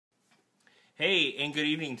Hey, and good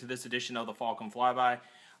evening to this edition of the Falcon Fly By.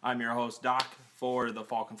 I'm your host, Doc, for the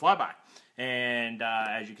Falcon Fly By. And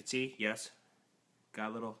as you can see, yes,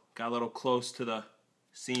 got a little close to the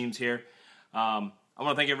seams here. I want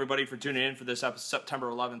to thank everybody for tuning in for this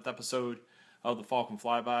September 11th episode of the Falcon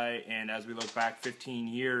Fly By. And as we look back 15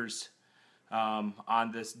 years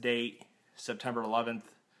on this date, September 11th,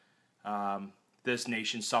 this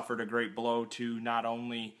nation suffered a great blow to not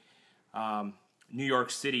only New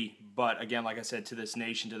York City, but again, like I said, to this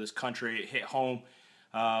nation, to this country. It hit home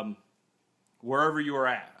wherever you were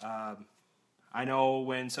at. I know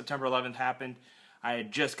when September 11th happened, I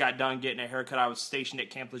had just got done getting a haircut. I was stationed at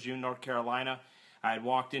Camp Lejeune, North Carolina. I had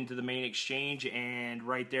walked into the main exchange, and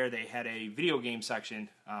right there they had a video game section,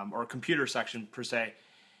 or a computer section per se.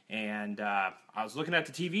 And I was looking at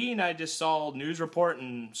the TV, and I just saw news report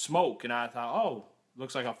and smoke, and I thought, oh,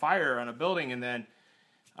 looks like a fire on a building. And then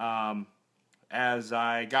as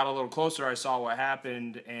I got a little closer, I saw what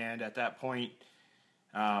happened, and at that point,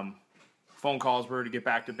 phone calls were to get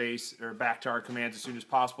back to base, or back to our commands as soon as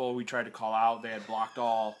possible. We tried to call out. They had blocked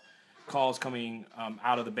all calls coming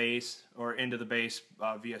out of the base or into the base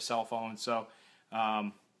via cell phone. So,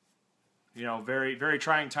 very, very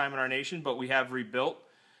trying time in our nation, but we have rebuilt.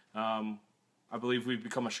 I believe we've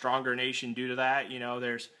become a stronger nation due to that.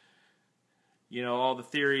 There's all the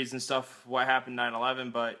theories and stuff, what happened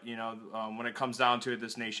 9/11, but, when it comes down to it,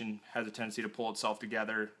 this nation has a tendency to pull itself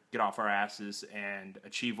together, get off our asses, and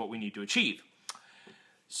achieve what we need to achieve.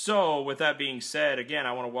 So, with that being said, again,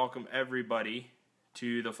 I want to welcome everybody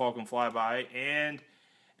to the Falcon Flyby, and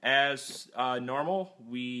as normal,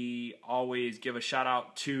 we always give a shout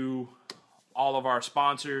out to all of our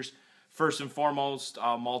sponsors. First and foremost,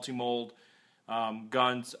 Multi-Mold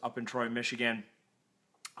Guns up in Troy, Michigan.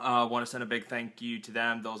 I want to send a big thank you to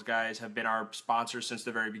them. Those guys have been our sponsors since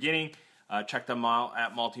the very beginning. Check them out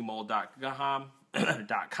at multimold.com.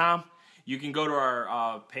 You can go to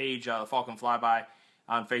our page, Falcon Flyby,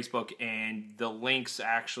 on Facebook, and the links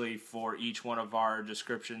actually for each one of our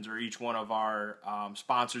descriptions or each one of our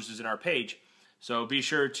sponsors is in our page. So be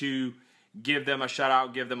sure to give them a shout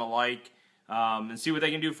out, give them a like, and see what they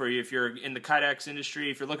can do for you if you're in the Kydex industry,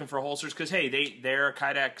 if you're looking for holsters, because hey, they're a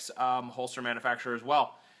Kydex holster manufacturer as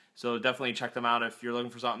well. So definitely check them out if you're looking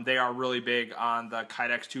for something. They are really big on the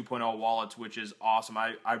Kydex 2.0 wallets, which is awesome.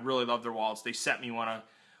 I really love their wallets. They sent me one a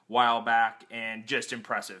while back, and just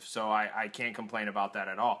impressive. So I can't complain about that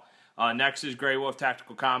at all. Next is Grey Wolf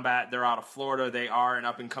Tactical Combat. They're out of Florida. They are an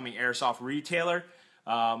up-and-coming airsoft retailer.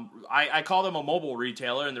 I call them a mobile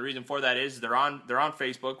retailer, and the reason for that is they're on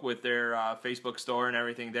Facebook with their Facebook store and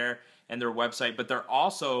everything there, and their website. But they're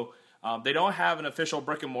also they don't have an official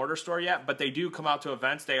brick and mortar store yet, but they do come out to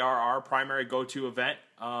events. They are our primary go-to event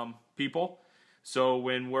people. So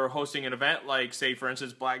when we're hosting an event, like say for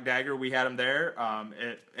instance Black Dagger, we had them there,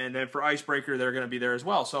 and then for Icebreaker, they're going to be there as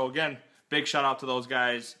well. So again, big shout out to those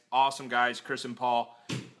guys, awesome guys, Chris and Paul.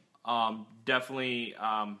 Definitely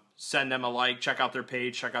send them a like, check out their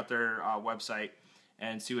page, check out their website,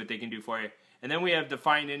 and see what they can do for you. And then we have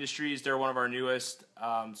Defined Industries. They're one of our newest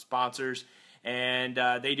sponsors, and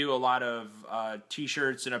they do a lot of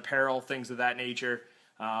t-shirts and apparel, things of that nature.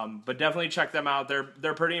 But definitely check them out.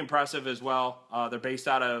 They're pretty impressive as well. They're based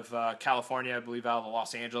out of California, I believe, out of the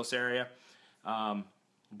Los Angeles area.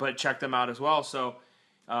 But check them out as well. So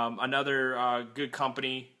another good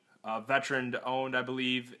company, veteran-owned, I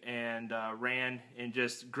believe, and ran, and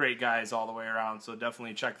just great guys all the way around. So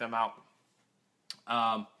definitely check them out.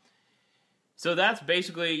 So that's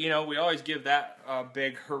basically, we always give that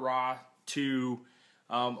big hurrah to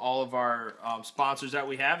all of our sponsors that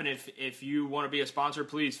we have, and if you want to be a sponsor,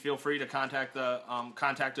 please feel free to contact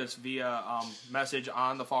us via message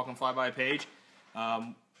on the Falcon Flyby page.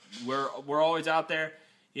 We're always out there,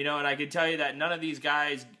 and I can tell you that none of these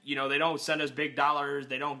guys, they don't send us big dollars,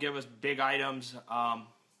 they don't give us big items,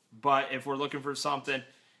 but if we're looking for something,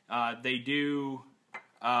 they do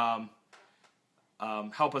help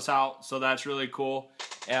us out, so that's really cool.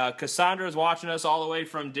 Cassandra is watching us all the way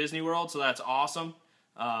from Disney World, so that's awesome.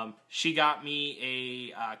 She got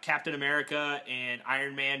me a Captain America and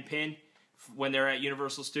Iron Man pin when they're at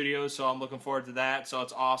Universal Studios, so I'm looking forward to that. So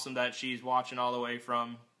it's awesome that she's watching all the way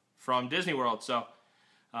from Disney World. So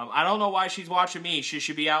I don't know why she's watching me. She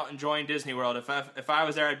should be out enjoying Disney World. If I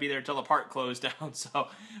was there, I'd be there till the park closed down. So,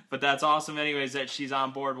 but that's awesome anyways that she's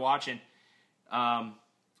on board watching.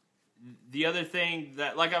 The other thing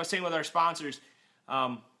that, like I was saying with our sponsors,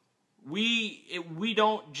 we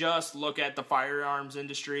don't just look at the firearms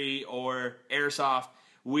industry or airsoft.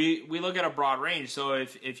 We look at a broad range. So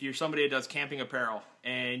if you're somebody that does camping apparel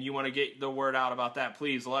and you want to get the word out about that,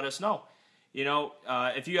 please let us know.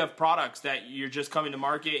 if you have products that you're just coming to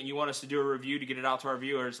market and you want us to do a review to get it out to our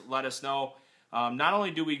viewers, let us know. Not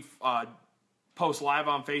only do we post live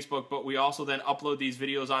on Facebook, but we also then upload these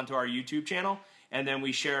videos onto our YouTube channel, and then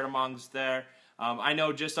we share it amongst there. I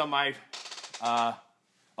know just on my...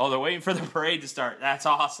 they're waiting for the parade to start. That's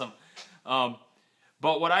awesome.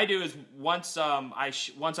 But what I do is once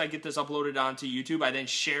I get this uploaded onto YouTube, I then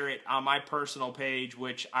share it on my personal page,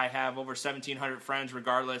 which I have over 1,700 friends,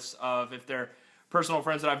 regardless of if they're personal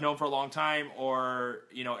friends that I've known for a long time, or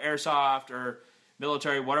airsoft or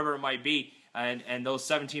military, whatever it might be. And those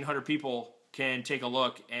 1,700 people can take a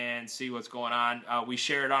look and see what's going on. We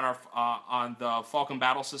share it on our on the Falcon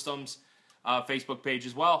Battle Systems Facebook page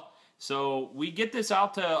as well. So we get this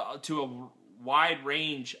out to a wide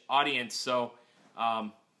range audience. So.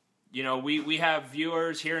 We have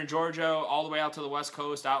viewers here in Georgia, all the way out to the West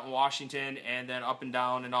Coast, out in Washington, and then up and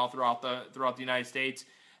down and all throughout the United States.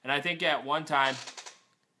 And I think at one time,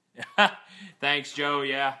 thanks, Joe.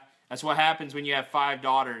 Yeah, that's what happens when you have 5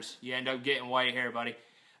 daughters. You end up getting white hair, buddy.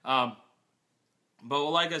 But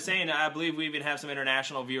like I was saying, I believe we even have some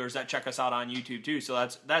international viewers that check us out on YouTube too. So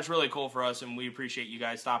that's really cool for us, and we appreciate you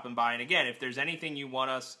guys stopping by. And again, if there's anything you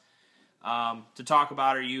want us to talk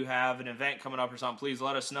about, or you have an event coming up or something, please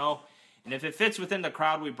let us know. And if it fits within the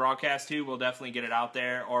crowd we broadcast to, we'll definitely get it out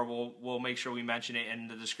there, or we'll make sure we mention it in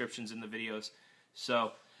the descriptions in the videos.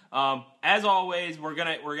 So as always, we're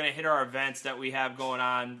gonna hit our events that we have going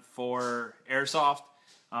on for airsoft.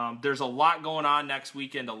 There's a lot going on next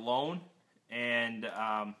weekend alone, and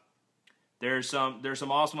there's some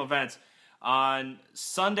awesome events. On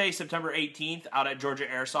Sunday, September 18th, out at Georgia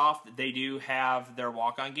Airsoft, they do have their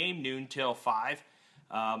walk-on game, noon till 5,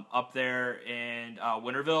 up there in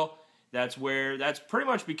Winterville. That's pretty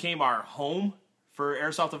much became our home for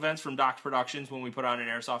airsoft events from Doc's Productions when we put on an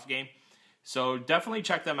airsoft game. So definitely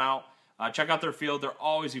check them out. Check out their field. They're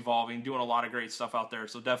always evolving, doing a lot of great stuff out there.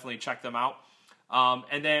 So definitely check them out.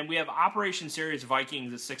 And then we have Operation Serious Vikings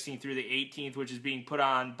the 16th through the 18th, which is being put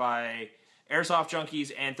on by Airsoft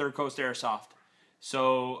Junkies and Third Coast Airsoft.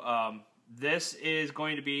 So this is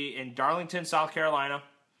going to be in Darlington, South Carolina.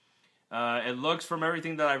 It looks, from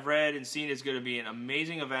everything that I've read and seen, it's going to be an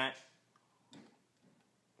amazing event.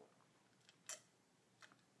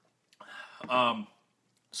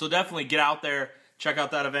 So definitely get out there, check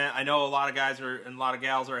out that event. I know a lot of guys and a lot of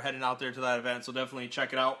gals are heading out there to that event, so definitely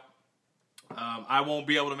check it out. I won't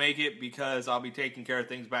be able to make it because I'll be taking care of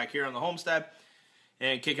things back here on the homestead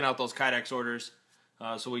and kicking out those Kydex orders,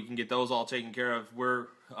 so we can get those all taken care of. We're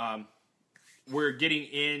getting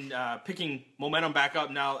in, picking momentum back up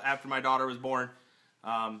now after my daughter was born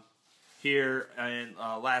here and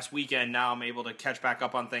last weekend. Now I'm able to catch back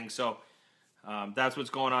up on things, so that's what's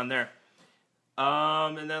going on there.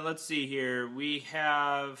 And then let's see here. We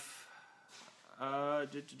have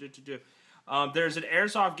there's an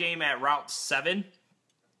airsoft game at Route 7.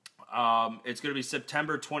 It's going to be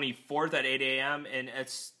September 24th at 8 a.m. in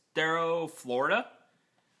Estero, Florida.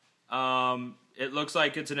 It looks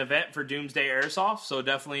like it's an event for Doomsday Airsoft, so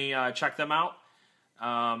definitely check them out.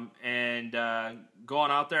 And go on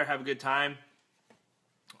out there, have a good time.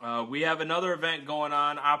 We have another event going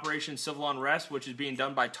on, Operation Civil Unrest, which is being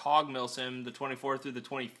done by Tog Milsim the 24th through the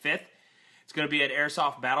 25th. It's going to be at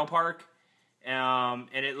Airsoft Battle Park. And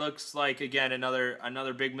it looks like, again,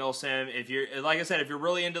 another big milsim. If you're, like I said, if you're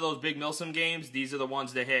really into those big milsim games, these are the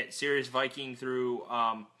ones to hit. Serious Viking through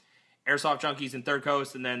Airsoft Junkies and Third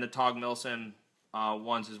Coast, and then the Tog milsim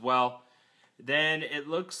ones as well. Then it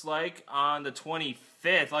looks like on the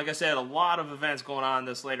 25th, like I said, a lot of events going on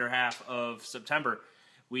this later half of September.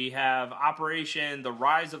 We have Operation The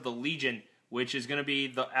Rise of the Legion, which is going to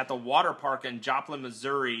be at the water park in Joplin,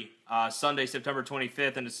 Missouri, Sunday, September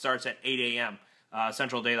 25th, and it starts at 8 a.m.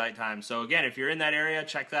 Central Daylight Time. So again, if you're in that area,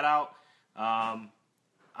 check that out.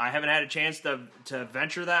 I haven't had a chance to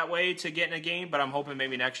venture that way to get in a game, but I'm hoping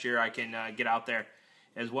maybe next year I can get out there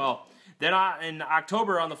as well. Then in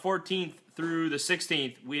October, on the 14th through the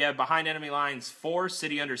 16th, we have Behind Enemy Lines 4,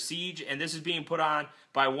 City Under Siege, and this is being put on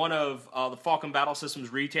by one of the Falcon Battle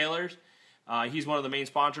Systems retailers. He's one of the main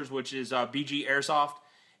sponsors, which is BG Airsoft.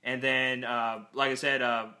 And then, like I said,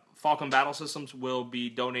 Falcon Battle Systems will be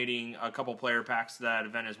donating a couple player packs to that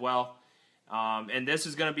event as well. And this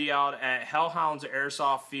is going to be out at Hellhounds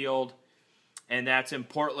Airsoft Field, and that's in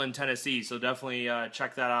Portland, Tennessee. So definitely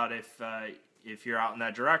check that out if you're out in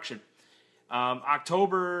that direction.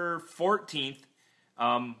 October 14th,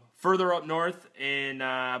 further up north, in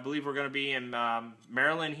I believe we're going to be in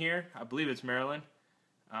Maryland here. I believe it's Maryland.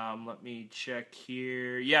 Let me check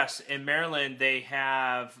here. Yes, in Maryland they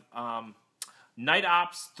have Night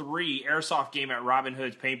Ops 3 airsoft game at Robin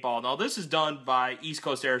Hood's Paintball. Now, this is done by East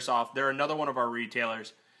Coast Airsoft. They're another one of our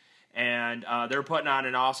retailers, and they're putting on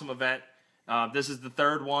an awesome event. This is the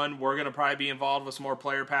third one. We're going to probably be involved with some more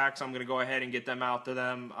player packs. I'm going to go ahead and get them out to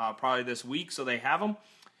them probably this week so they have them.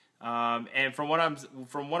 And from what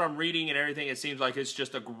I'm reading and everything, it seems like it's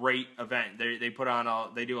just a great event. They put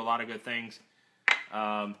on they do a lot of good things.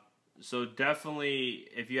 So definitely,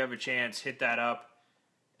 if you have a chance, hit that up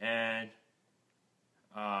and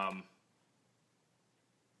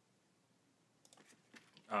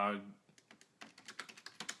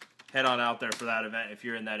head on out there for that event if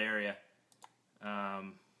you're in that area.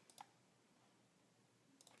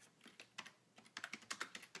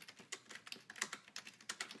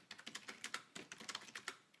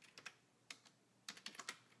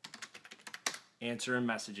 Answering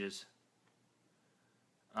messages.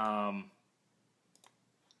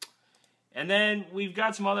 And then we've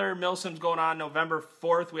got some other milsims going on. November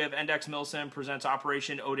 4th, we have Index Milsim presents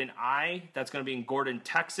Operation Odin Eye. That's going to be in Gordon,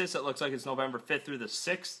 Texas. It looks like it's November 5th through the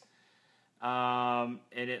 6th. And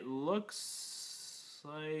it looks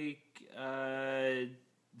like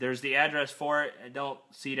there's the address for it. I don't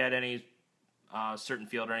see it at any certain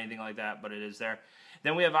field or anything like that, but it is there.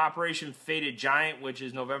 Then we have Operation Faded Giant, which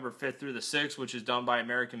is November 5th through the 6th, which is done by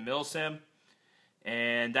American Milsim.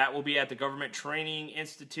 And that will be at the Government Training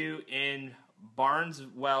Institute in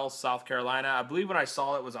Barnesville, South Carolina. I believe when I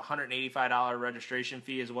saw it was a $185 registration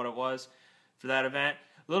fee is what it was for that event.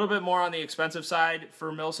 A little bit more on the expensive side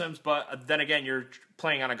for milsims, but then again, you're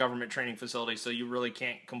playing on a government training facility, so you really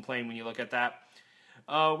can't complain when you look at that.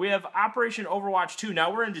 We have Operation Overwatch 2.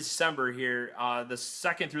 Now we're in December here, the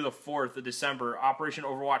 2nd through the 4th of December. Operation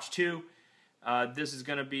Overwatch 2. This is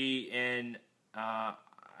going to be in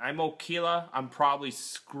Imokila. I'm probably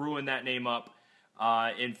screwing that name up.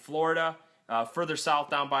 In Florida, further south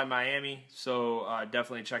down by Miami. So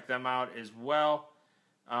definitely check them out as well.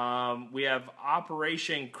 We have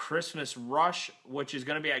Operation Christmas Rush, which is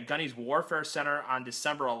going to be at Gunny's Warfare Center on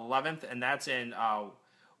December 11th, and that's in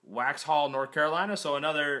Waxhaw, North Carolina. So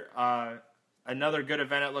another good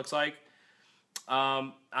event, it looks like.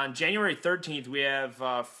 On January 13th, we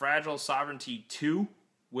have Fragile Sovereignty 2,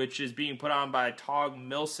 which is being put on by Tog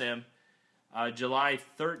Milsim, July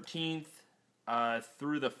 13th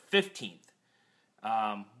through the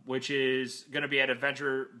 15th, which is going to be at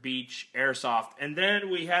Adventure Beach Airsoft. And then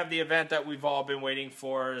we have the event that we've all been waiting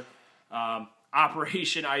for,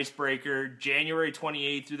 Operation Icebreaker, January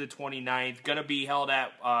 28th through the 29th, going to be held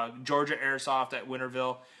at Georgia Airsoft at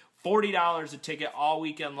Winterville. $40 a ticket all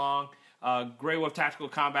weekend long. Grey Wolf Tactical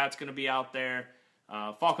Combat's going to be out there.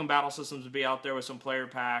 Falcon Battle Systems will be out there with some player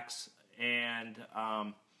packs, and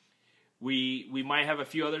we might have a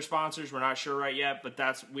few other sponsors. We're not sure right yet, but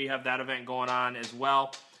we have that event going on as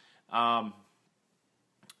well.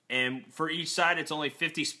 And for each side, it's only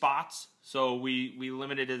 50 spots, so we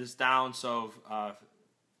limited this down. So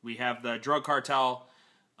we have the Drug Cartel,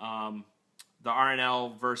 the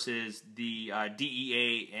RNL versus the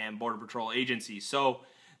DEA and Border Patrol agencies. So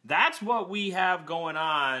that's what we have going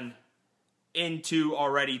on into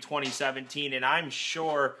already 2017, and I'm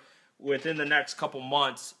sure within the next couple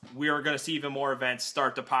months we are going to see even more events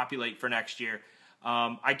start to populate for next year.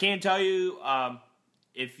 I can tell you,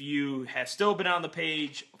 if you have still been on the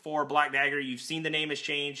page for Black Dagger, you've seen the name has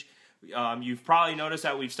changed. You've probably noticed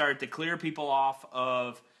that we've started to clear people off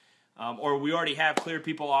of, or we already have cleared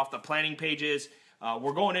people off the planning pages.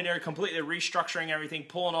 We're going in there completely restructuring everything,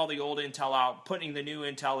 pulling all the old intel out, putting the new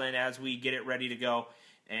intel in as we get it ready to go.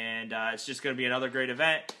 And it's just going to be another great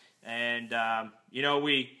event. And, you know,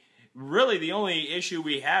 really the only issue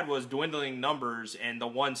we had was dwindling numbers and the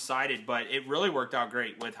one-sided, but it really worked out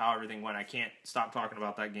great with how everything went. I can't stop talking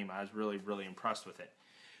about that game. I was really, really impressed with it.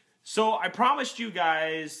 So I promised you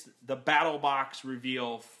guys the Battle Box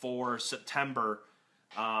reveal for September.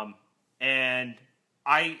 And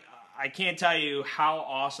I can't tell you how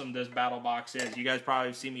awesome this Battle Box is. You guys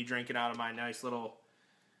probably see me drinking out of my nice little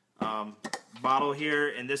bottle here,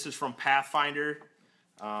 and this is from Pathfinder.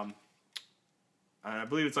 I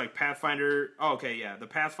believe it's like Pathfinder. Oh, okay, yeah, the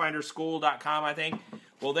PathfinderSchool.com, I think.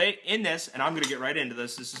 Well, they in this, and I'm going to get right into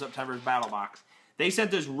this. This is September's Battle Box. They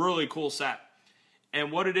sent this really cool set,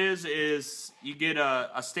 and what it is you get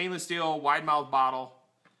a stainless steel wide mouth bottle,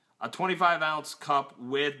 a 25-ounce cup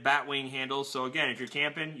with batwing handles. So again, if you're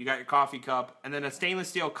camping, you got your coffee cup, and then a stainless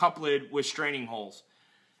steel cup lid with straining holes.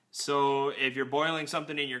 So if you're boiling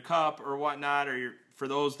something in your cup or whatnot, or for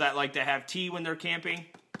those that like to have tea when they're camping.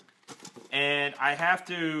 And I have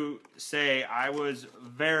to say, I was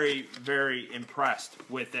very, very impressed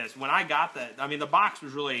with this. When I got that, I mean, the box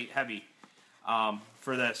was really heavy.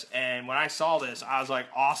 for this. And when I saw this, I was like,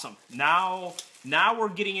 awesome. Now we're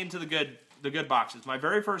getting into the good boxes. My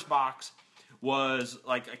very first box was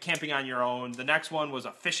like a camping on your own. The next one was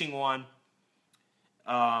a fishing one.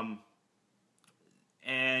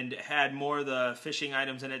 And had more of the fishing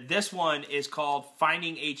items in it. This one is called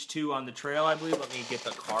Finding H2 on the Trail, I believe. Let me get the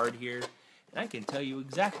card here, and I can tell you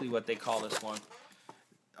exactly what they call this one.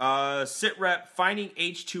 Sit Rep Finding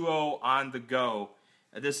H2O on the Go.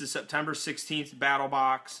 This is September 16th battle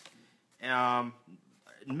box.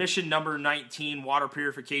 Mission number 19, water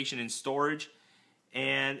purification and storage.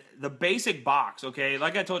 And the basic box, okay,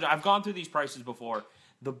 like I told you, I've gone through these prices before.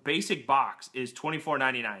 The basic box is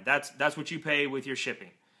 $24.99. That's what you pay with your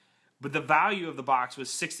shipping. But the value of the box was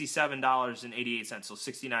 $67.88, so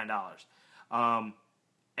 $69.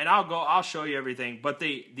 And I'll show you everything. But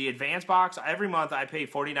the advanced box, every month I pay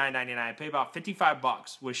 $49.99. I pay about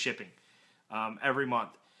 $55 with shipping every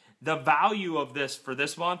month. The value of this for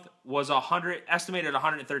this month was estimated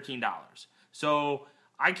 $113. So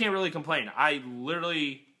I can't really complain. I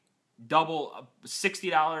literally double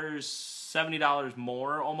 $60, $70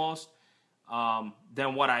 more almost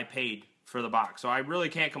than what I paid for the box. So I really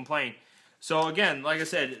can't complain. So again, like I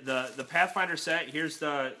said, the Pathfinder set, here's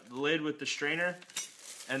the lid with the strainer.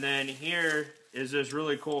 And then here is this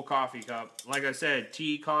really cool coffee cup. Like I said,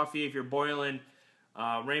 tea, coffee, if you're boiling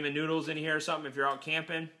ramen noodles in here or something, if you're out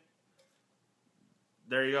camping.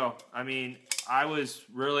 There you go. I mean, I was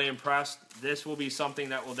really impressed. This will be something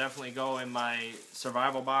that will definitely go in my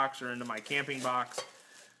survival box or into my camping box.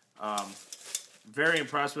 Very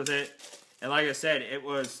impressed with it. And like I said, it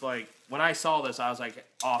was like, when I saw this, I was like,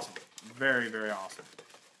 awesome. Very, very awesome.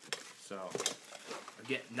 So,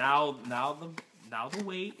 again, now the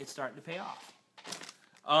wait is starting to pay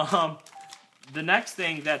off. The next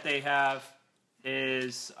thing that they have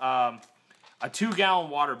is a 2-gallon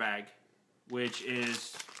water bag, which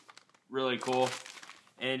is really cool.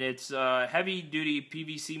 And it's heavy-duty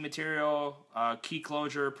PVC material, key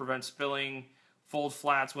closure, prevents spilling, fold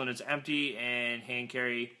flats when it's empty, and hand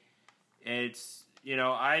carry. It's,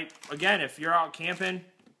 again, if you're out camping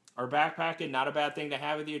or backpacking, not a bad thing to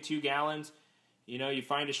have with you, 2 gallons. You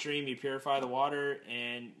find a stream, you purify the water,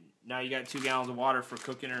 and now you got 2 gallons of water for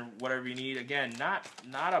cooking or whatever you need. Again, not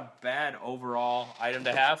a bad overall item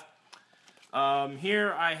to have.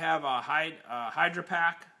 Here I have a Hydra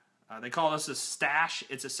Pack. They call this a stash.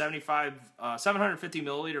 It's a 750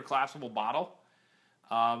 milliliter collapsible bottle.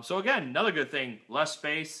 So again, another good thing, less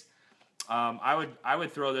space. I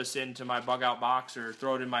would throw this into my bug out box or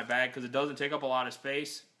throw it in my bag because it doesn't take up a lot of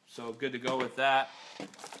space. So good to go with that.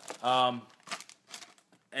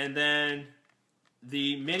 And then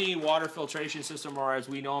the mini water filtration system, or as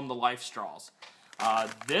we know them, the Life Straws.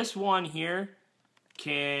 This one here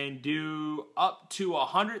can do up to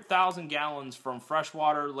 100,000 gallons from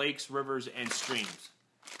freshwater, lakes, rivers, and streams.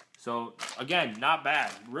 So, again, not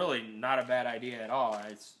bad. Really not a bad idea at all.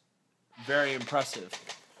 It's very impressive.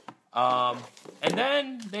 And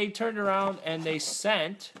then they turned around and they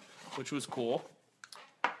sent, which was cool.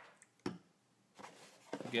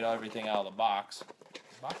 Get everything out of the box.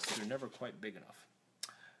 The boxes are never quite big enough.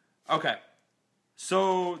 Okay.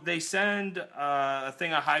 So, they send a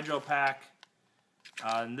thing, a Hydro Pack.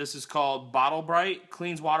 And this is called Bottle Bright,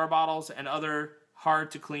 cleans water bottles and other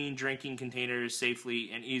hard-to-clean drinking containers safely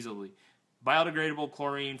and easily. Biodegradable,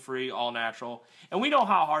 chlorine-free, all-natural. And we know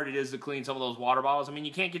how hard it is to clean some of those water bottles. I mean,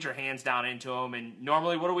 you can't get your hands down into them. And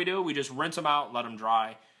normally, what do? We just rinse them out and let them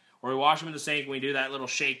dry. Or we wash them in the sink and we do that little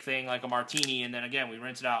shake thing like a martini. And then, again, we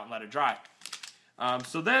rinse it out and let it dry.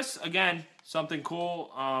 So this, again, something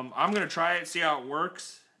cool. I'm going to try it, see how it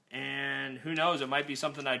works. And who knows, it might be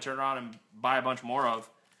something I turn around and buy a bunch more of.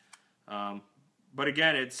 But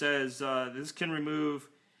again, it says this can remove,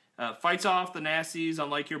 fights off the nasties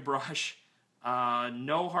unlike your brush.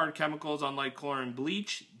 No hard chemicals unlike chlorine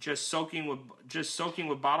bleach. Just soaking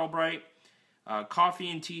with Bottle Bright.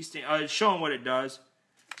 Coffee and tea stain. It's showing what it does.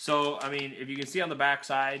 So I mean, if you can see on the back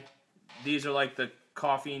side, these are like the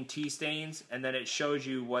coffee and tea stains, and then it shows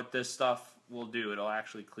you what this stuff will do. It'll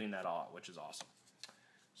actually clean that all out, which is awesome.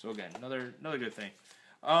 So again, another good thing.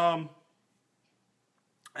 And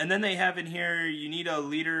then they have in here, you need a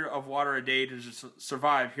liter of water a day to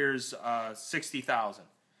survive. Here's 60,000.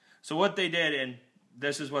 So what they did, and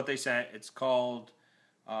this is what they sent. It's called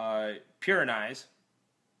Purinize,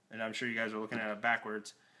 and I'm sure you guys are looking at it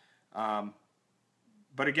backwards. But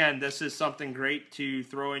again, this is something great to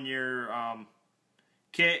throw in your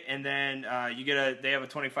kit, and then they have a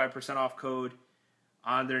 25% off code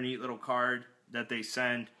on their neat little card that they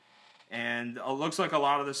send. And it looks like a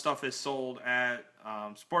lot of this stuff is sold at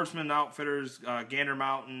Sportsman Outfitters, Gander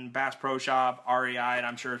Mountain, Bass Pro Shop, REI, and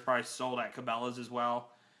I'm sure it's probably sold at Cabela's as well.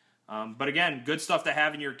 But again, good stuff to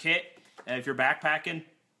have in your kit. And if you're backpacking,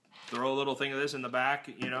 throw a little thing of this in the back,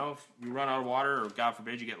 you know, if you run out of water or God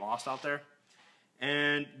forbid you get lost out there.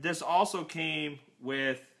 And this also came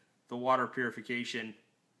with the water purification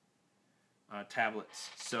tablets.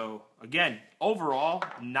 So again, overall,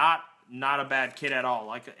 not a bad kit at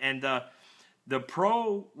all. And the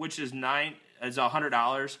Pro, which is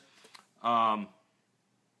 $100.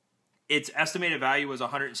 Its estimated value was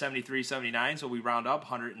 $173.79, so we round up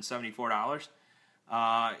 $174.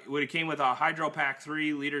 It would have came with a Hydro Pack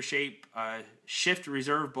 3 liter shape shift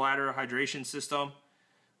reserve bladder hydration system,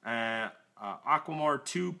 Aquamore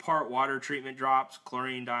 2-part water treatment drops,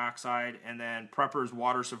 chlorine dioxide, and then Prepper's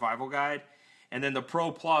water survival guide. And then the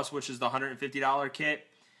Pro Plus, which is the $150 kit,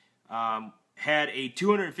 had a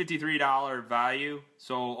 $253 value,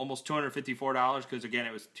 so almost $254, because again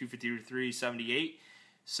it was $253.78.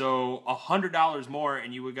 So $100 more,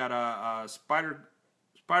 and you would got a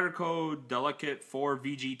Spyderco Delicate 4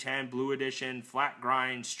 VG10 Blue Edition flat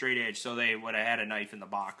grind straight edge. So they would have had a knife in the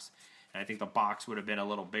box, and I think the box would have been a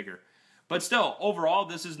little bigger. But still, overall,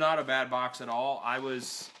 this is not a bad box at all. I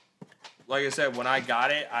was, like I said, when I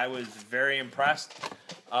got it, I was very impressed.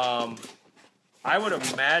 I would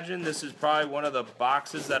imagine this is probably one of the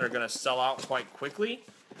boxes that are going to sell out quite quickly.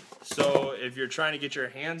 So if you're trying to get your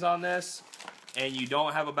hands on this and you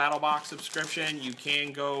don't have a BattleBox subscription, you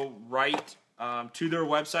can go right to their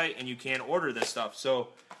website and you can order this stuff. So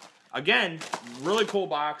again, really cool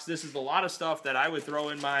box. This is a lot of stuff that I would throw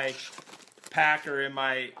in my pack or in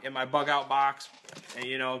my bug out box, and,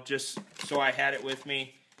 you know, just so I had it with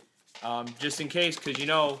me, just in case, because you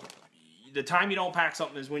know, the time you don't pack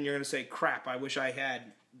something is when you're going to say, crap, I wish I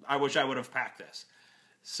would have packed this.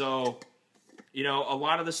 So, you know, a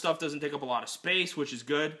lot of this stuff doesn't take up a lot of space, which is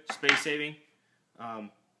good, space saving. And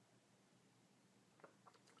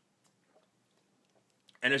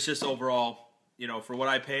it's just overall, you know, for what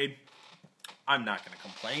I paid, I'm not going to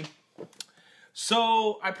complain.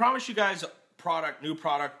 So I promised you guys new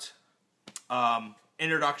product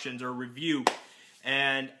introductions or review,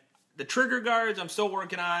 and the trigger guards I'm still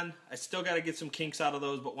working on. I still got to get some kinks out of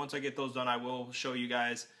those, but once I get those done, I will show you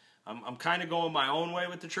guys. I'm kind of going my own way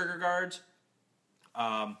with the trigger guards.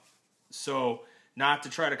 So not to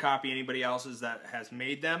try to copy anybody else's that has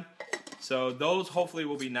made them. So those hopefully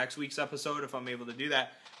will be next week's episode if I'm able to do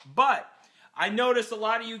that. But I noticed a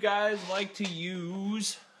lot of you guys like to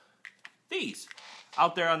use these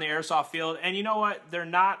out there on the airsoft field. And you know what? They're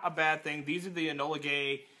not a bad thing. These are the Enola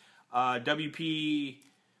Gay WP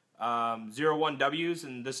 01Ws,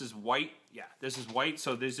 and this is white. Yeah, this is white,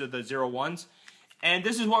 so these are the 01s. And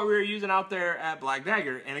this is what we were using out there at Black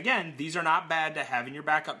Dagger. And again, these are not bad to have in your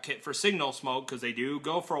backup kit for signal smoke, because they do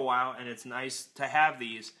go for a while, and it's nice to have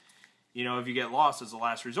these, you know, if you get lost as a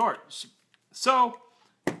last resort. So,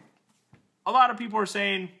 a lot of people are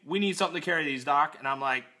saying, we need something to carry these, Doc. And I'm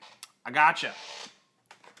like, I gotcha.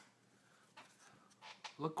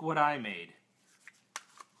 Look what I made.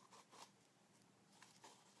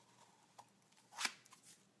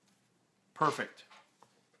 Perfect.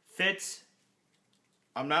 Fits.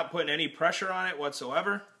 I'm not putting any pressure on it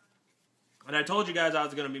whatsoever. And I told you guys I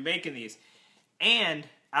was going to be making these. And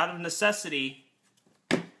out of necessity,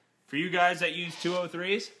 for you guys that use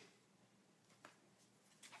 203s,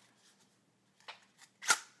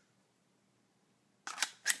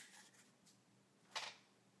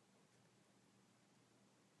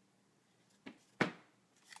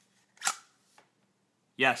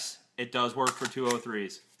 yes, it does work for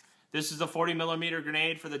 203s. This is a 40 millimeter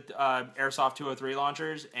grenade for the Airsoft 203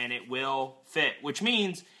 launchers, and it will fit, which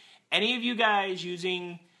means any of you guys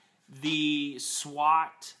using the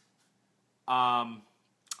SWAT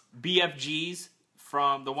BFGs,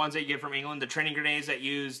 from the ones that you get from England, the training grenades that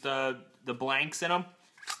use the blanks in them,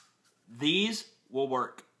 these will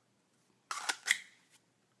work.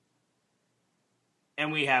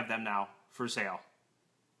 And we have them now for sale.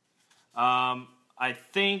 I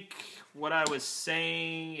think what I was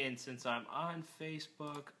saying, and since I'm on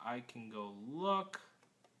Facebook, I can go look.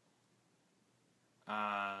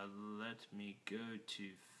 Let me go to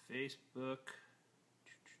Facebook.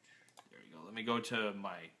 There we go. Let me go to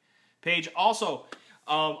my page. Also,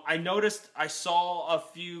 I noticed I saw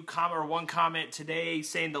one comment today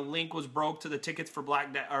saying the link was broke to the tickets for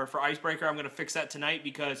for Icebreaker. I'm going to fix that tonight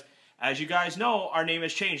because, as you guys know, our name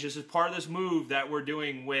has changed. This is part of this move that we're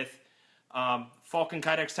doing with Falcon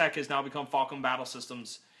Kydex Tech has now become Falcon Battle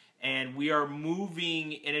Systems, and we are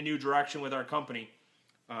moving in a new direction with our company.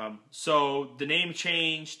 So the name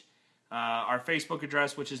changed. Our Facebook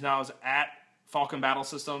address, which is now at Falcon Battle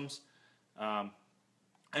Systems.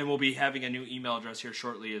 And we'll be having a new email address here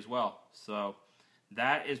shortly as well. So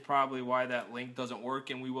that is probably why that link doesn't work,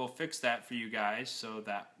 and we will fix that for you guys so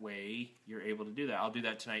that way you're able to do that. I'll do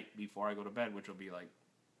that tonight before I go to bed, which will be like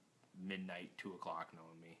midnight, 2 o'clock,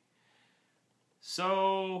 knowing me.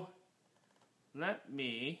 So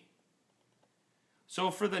so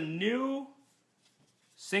for the new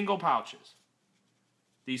single pouches,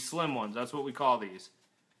 these slim ones, that's what we call these.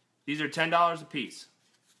 These are $10 a piece.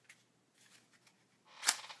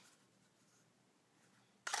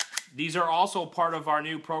 These are also part of our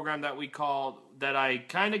new program that that I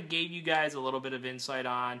kind of gave you guys a little bit of insight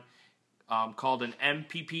on, called an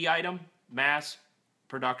MPP item, mass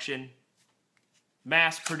produced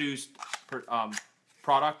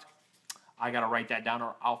product. I got to write that down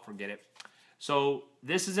or I'll forget it. So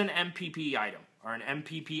this is an MPP item, or an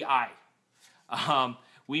MPPI.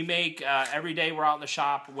 We make, every day we're out in the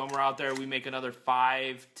shop, when we're out there, we make another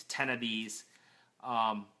 5 to 10 of these.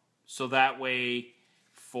 So that way,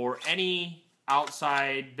 for any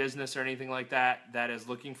outside business or anything like that that is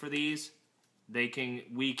looking for these,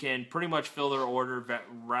 we can pretty much fill their order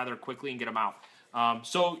rather quickly and get them out.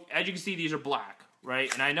 So as you can see, these are black, right?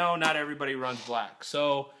 And I know not everybody runs black.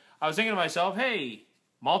 So I was thinking to myself, hey,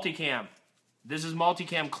 multicam. This is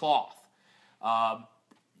multicam cloth.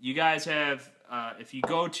 You guys have, if you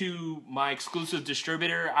go to my exclusive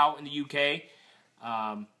distributor out in the UK,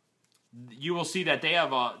 you will see that they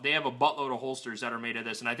have a buttload of holsters that are made of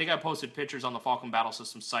this, and I think I posted pictures on the Falcon Battle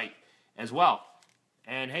System site as well.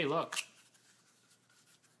 And hey, look,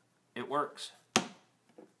 it works.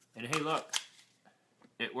 And hey, look,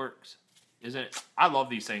 it works, isn't it? I love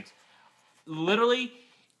these things. Literally,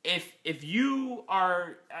 if you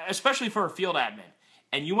are, especially for a field admin,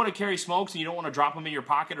 and you want to carry smokes and you don't want to drop them in your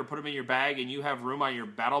pocket or put them in your bag, and you have room on your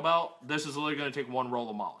battle belt, this is literally going to take one roll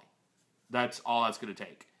of Molly. That's all that's going to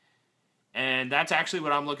take. And that's actually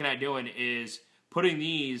what I'm looking at doing, is putting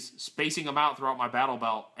these, spacing them out throughout my battle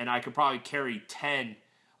belt, and I could probably carry 10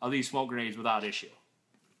 of these smoke grenades without issue.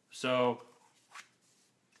 So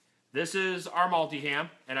this is our multicam,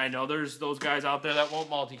 and I know there's those guys out there that won't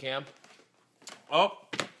multicam. Oh,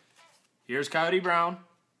 here's Coyote Brown,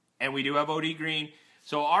 and we do have OD Green.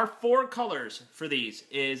 So our 4 colors for these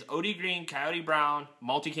is OD Green, Coyote Brown,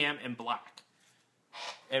 multicam, and black.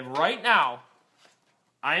 And right now,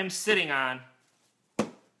 I am sitting on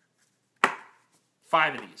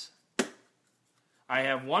 5 of these. I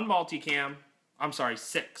have 1 multicam. I'm sorry,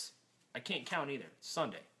 6. I can't count either. It's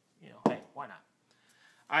Sunday. You know, hey, why not?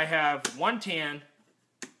 I have 1 tan,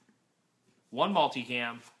 1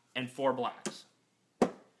 multicam, and 4 blacks.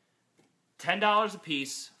 $10 a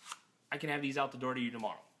piece. I can have these out the door to you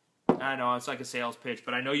tomorrow. I know, it's like a sales pitch,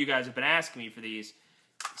 but I know you guys have been asking me for these,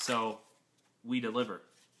 so we deliver.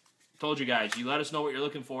 Told you guys, you let us know what you're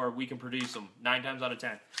looking for, we can produce them 9 times out of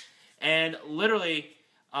 10. And literally,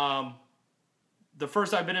 the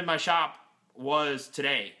first I've been in my shop was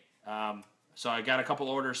today. So I got a couple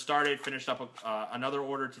orders started, finished up another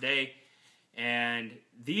order today, and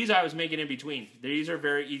these I was making in between. These are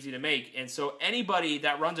very easy to make, and so anybody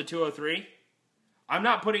that runs a 203, I'm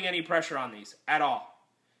not putting any pressure on these at all.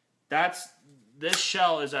 This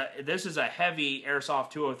shell is a heavy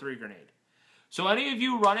airsoft 203 grenade. So any of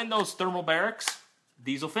you running those thermal barracks,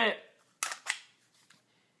 these will fit.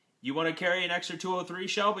 You want to carry an extra 203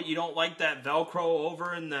 shell, but you don't like that Velcro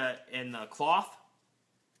over in the cloth?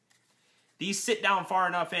 These sit down far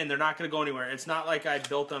enough in, they're not going to go anywhere. It's not like I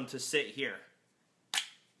built them to sit here.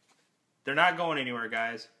 They're not going anywhere,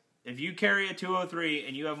 guys. If you carry a 203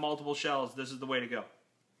 and you have multiple shells, this is the way to go.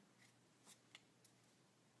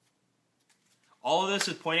 All of this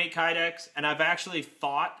is .8 Kydex, and I've actually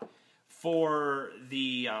thought for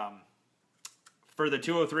the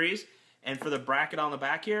 203s and for the bracket on the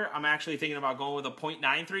back here, I'm actually thinking about going with a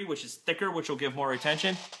 .93, which is thicker, which will give more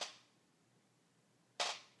retention.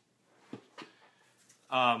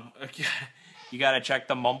 You got to check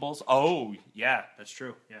the mumbles. Oh, yeah, that's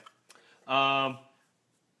true. Yeah.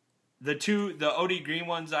 The OD green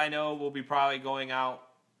ones I know will be probably going out.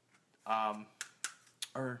 The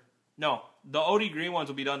OD green ones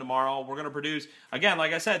will be done tomorrow. We're going to produce, again,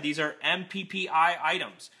 like I said, these are MPPI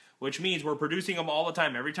items, which means we're producing them all the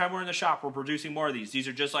time. Every time we're in the shop, we're producing more of these. These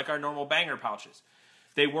are just like our normal banger pouches.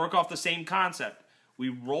 They work off the same concept. We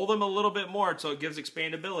roll them a little bit more so it gives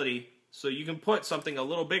expandability, so you can put something a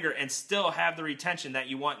little bigger and still have the retention that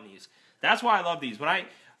you want in these. That's why I love these.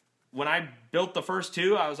 When I built the first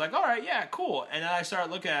 2, I was like, all right, yeah, cool. And then I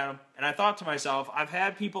started looking at them, and I thought to myself, I've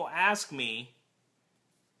had people ask me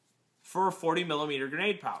for a 40 millimeter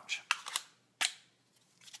grenade pouch.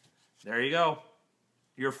 There you go.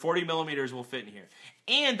 Your 40 millimeters will fit in here.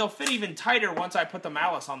 And they'll fit even tighter once I put the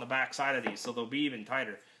malice on the back side of these, so they'll be even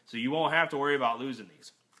tighter. So you won't have to worry about losing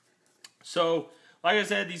these. So, like I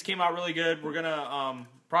said, these came out really good. We're going to,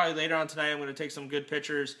 probably later on tonight, I'm going to take some good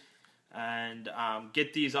pictures and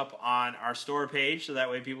get these up on our store page so that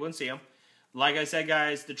way people can see them. Like I said,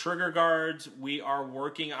 guys, the trigger guards, we are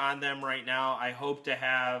working on them right now. I hope to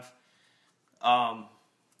have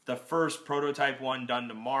the first prototype one done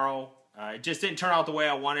tomorrow. It just didn't turn out the way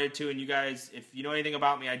I wanted it to, and you guys, if you know anything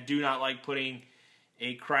about me, I do not like putting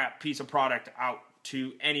a crap piece of product out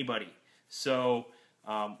to anybody. So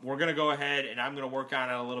we're going to go ahead, and I'm going to work on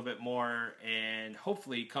it a little bit more, and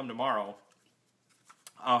hopefully come tomorrow,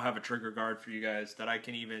 I'll have a trigger guard for you guys that I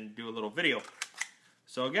can even do a little video.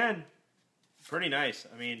 So again, pretty nice.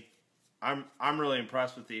 I mean, I'm really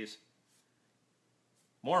impressed with these.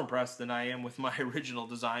 More impressed than I am with my original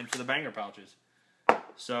design for the banger pouches.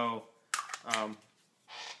 So,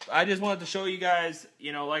 I just wanted to show you guys,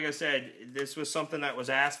 you know, like I said, this was something that was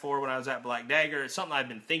asked for when I was at Black Dagger. It's something I've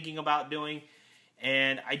been thinking about doing.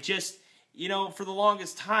 And I just, you know, for the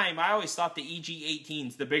longest time, I always thought the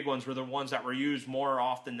EG-18s, the big ones, were the ones that were used more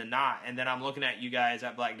often than not. And then I'm looking at you guys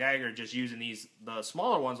at Black Dagger just using these, the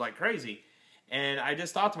smaller ones like crazy. And I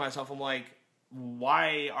just thought to myself, I'm like,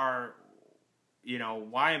 why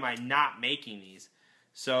am I not making these?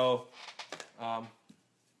 So,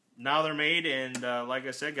 now they're made, and like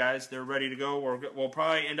I said, guys, they're ready to go. We'll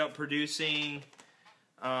probably end up producing,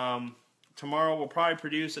 tomorrow we'll probably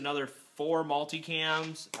produce another 4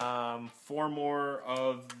 multicams, 4 more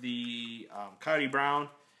of the Coyote Brown,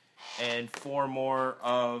 and 4 more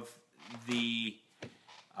of the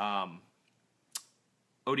OD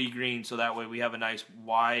Green, so that way we have a nice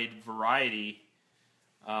wide variety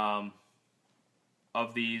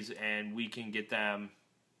of these, and we can get them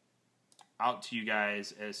out to you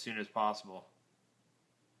guys as soon as possible.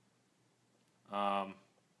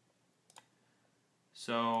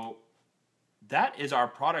 So that is our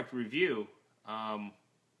product review. So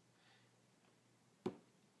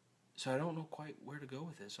I don't know quite where to go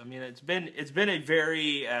with this. I mean, it's been a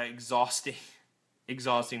very exhausting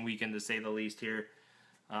weekend, to say the least, here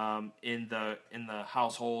in the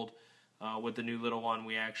household with the new little one.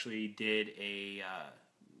 We actually did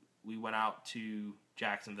we went out to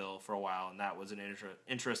Jacksonville for a while, and that was an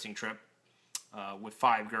interesting trip with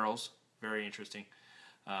 5 girls. Very interesting.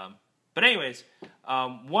 But anyways,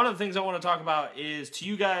 one of the things I want to talk about is to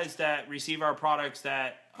you guys that receive our products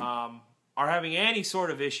that are having any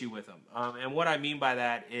sort of issue with them. And what I mean by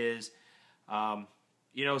that is,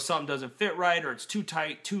 you know, something doesn't fit right, or it's too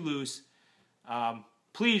tight, too loose.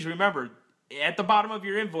 Please remember, at the bottom of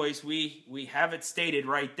your invoice, we have it stated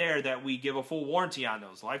right there that we give a full warranty on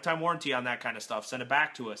those. Lifetime warranty on that kind of stuff. Send it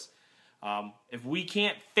back to us. If we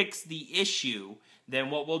can't fix the issue, then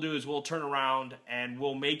what we'll do is we'll turn around and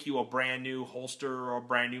we'll make you a brand new holster or a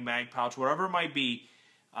brand new mag pouch, whatever it might be.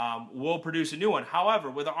 We'll produce a new one. However,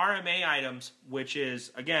 with the RMA items, which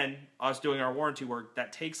is, again, us doing our warranty work,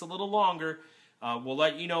 that takes a little longer. We'll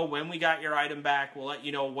let you know when we got your item back. We'll let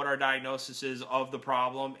you know what our diagnosis is of the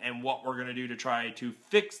problem and what we're going to do to try to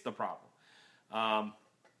fix the problem.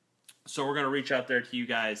 So we're going to reach out there to you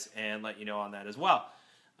guys and let you know on that as well.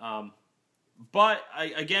 But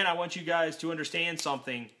again, I want you guys to understand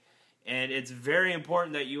something, and it's very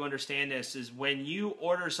important that you understand this, is when you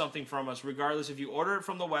order something from us, regardless if you order it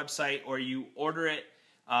from the website or you order it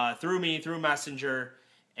through me, through Messenger,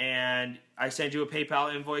 and I send you a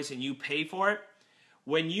PayPal invoice and you pay for it,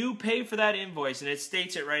 when you pay for that invoice, and it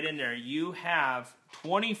states it right in there, you have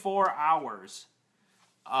 24 hours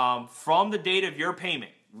from the date of your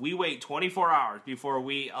payment. We wait 24 hours before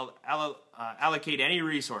we allocate any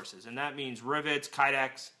resources, and that means rivets,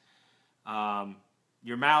 Kydex,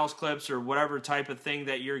 your mouse clips, or whatever type of thing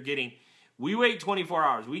that you're getting. We wait 24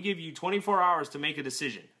 hours. We give you 24 hours to make a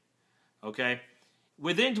decision, okay?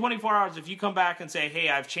 Within 24 hours, if you come back and say, hey,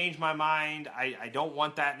 I've changed my mind, I don't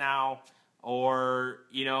want that now, or,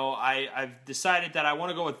 you know, I've decided that I want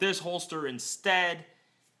to go with this holster instead,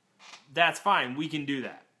 that's fine. We can do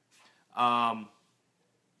that.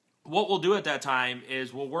 What we'll do at that time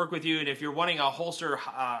is we'll work with you, and if you're wanting a holster,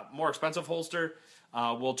 more expensive holster,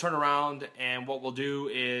 we'll turn around, and what we'll do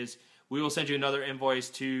is we will send you another invoice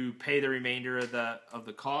to pay the remainder of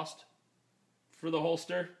the cost for the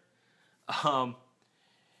holster.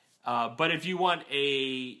 But if you want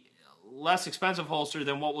a less expensive holster,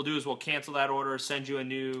 then what we'll do is we'll cancel that order, send you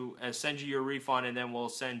your refund, and then we'll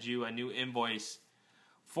send you a new invoice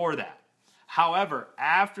for that. However,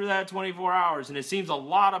 after that 24 hours, and it seems a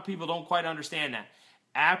lot of people don't quite understand that,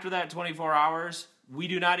 after that 24 hours, we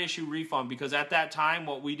do not issue refund, because at that time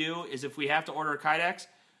what we do is if we have to order a Kydex,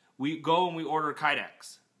 we go and we order a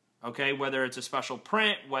Kydex. Okay, whether it's a special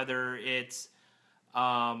print, whether it's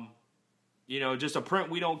you know, just a print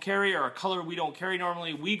we don't carry or a color we don't carry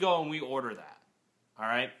normally, we go and we order that. All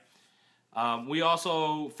right. We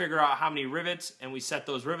also figure out how many rivets, and we set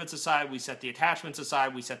those rivets aside. We set the attachments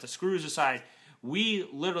aside. We set the screws aside. We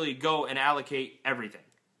literally go and allocate everything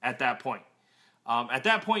at that point. At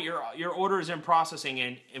that point, your order is in processing,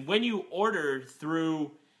 and when you order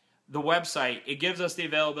through the website, it gives us the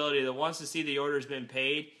availability that wants to see the order has been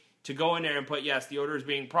paid to go in there and put, yes, the order is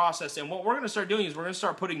being processed. And what we're going to start doing is we're going to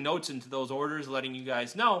start putting notes into those orders, letting you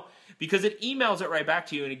guys know, because it emails it right back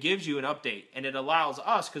to you and it gives you an update, and it allows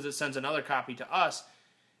us, because it sends another copy to us,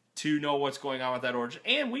 to know what's going on with that order.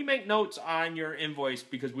 And we make notes on your invoice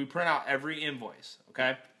because we print out every invoice,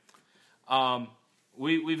 okay?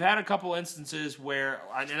 We've had a couple instances where,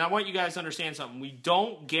 and I want you guys to understand something, we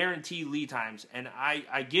don't guarantee lead times, and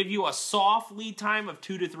I give you a soft lead time of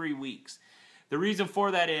 2 to 3 weeks. The reason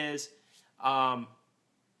for that is,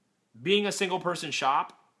 being a single person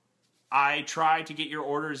shop, I try to get your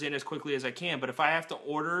orders in as quickly as I can, but if I have to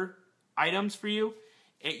order items for you,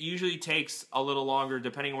 it usually takes a little longer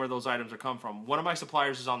depending on where those items are come from. One of my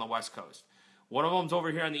suppliers is on the West Coast. One of them's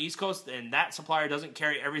over here on the East Coast, and that supplier doesn't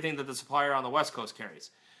carry everything that the supplier on the West Coast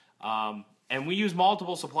carries. And we use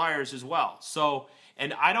multiple suppliers as well. So,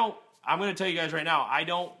 and I'm going to tell you guys right now, I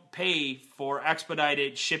don't pay for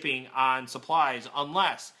expedited shipping on supplies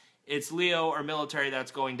unless it's Leo or military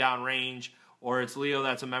that's going downrange, or it's Leo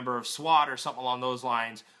that's a member of SWAT or something along those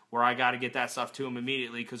lines, where I got to get that stuff to them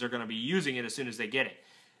immediately because they're going to be using it as soon as they get it.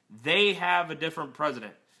 They have a different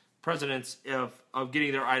precedence of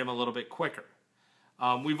getting their item a little bit quicker.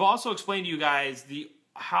 We've also explained to you guys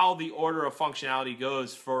how the order of functionality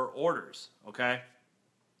goes for orders, okay?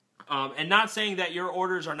 And not saying that your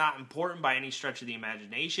orders are not important by any stretch of the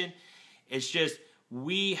imagination. It's just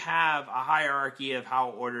we have a hierarchy of how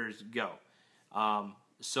orders go.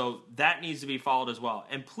 So that needs to be followed as well.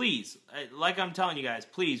 And please, like I'm telling you guys,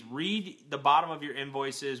 please read the bottom of your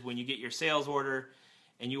invoices when you get your sales order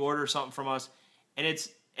and you order something from us.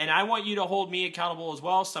 And I want you to hold me accountable as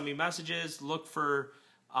well. Send me messages. Look for,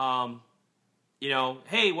 you know,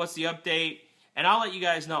 hey, what's the update? And I'll let you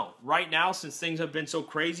guys know. Right now, since things have been so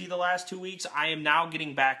crazy the last 2 weeks, I am now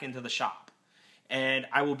getting back into the shop. And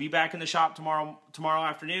I will be back in the shop tomorrow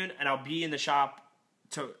afternoon, and I'll be in the shop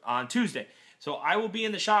on Tuesday. So I will be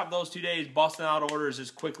in the shop those 2 days busting out orders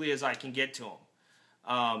as quickly as I can get to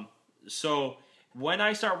them. So when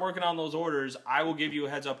I start working on those orders, I will give you a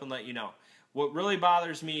heads up and let you know. What really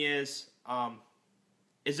bothers me is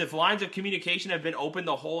if lines of communication have been open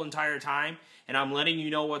the whole entire time and I'm letting you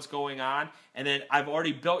know what's going on, and then I've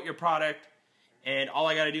already built your product and all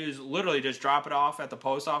I got to do is literally just drop it off at the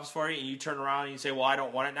post office for you, and you turn around and you say, well, I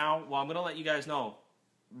don't want it now. Well, I'm going to let you guys know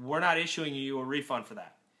we're not issuing you a refund for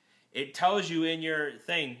that. It tells you in your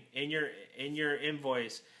thing, in your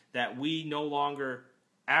invoice, that we no longer,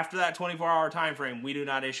 after that 24-hour time frame, we do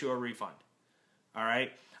not issue a refund. All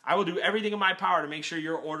right? I will do everything in my power to make sure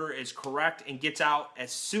your order is correct and gets out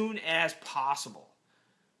as soon as possible.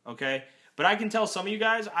 Okay? But I can tell some of you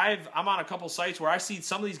guys, I'm on a couple sites where I see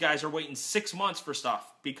some of these guys are waiting 6 months for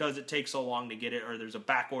stuff because it takes so long to get it, or there's a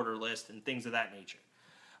back order list and things of that nature.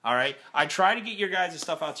 All right? I try to get your guys'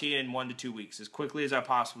 stuff out to you in 1 to 2 weeks as quickly as I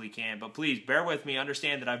possibly can. But please, bear with me.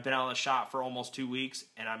 Understand that I've been out of the shop for almost 2 weeks,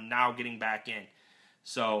 and I'm now getting back in.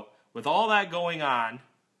 So with all that going on,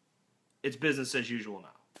 it's business as usual now.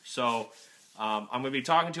 So I'm going to be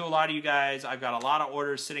talking to a lot of you guys. I've got a lot of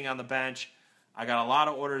orders sitting on the bench. I got a lot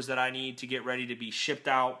of orders that I need to get ready to be shipped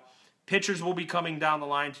out. Pictures will be coming down the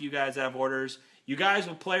line to you guys that have orders. You guys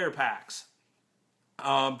with player packs.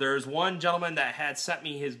 There's one gentleman that had sent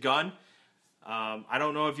me his gun. I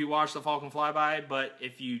don't know if you watched the Falcon Fly By, but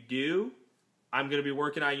if you do, I'm going to be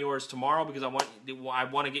working on yours tomorrow because I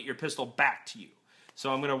want to get your pistol back to you.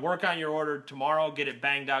 So I'm going to work on your order tomorrow, get it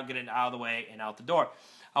banged out, get it out of the way, and out the door.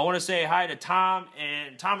 I want to say hi to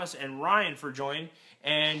Thomas and Ryan for joining.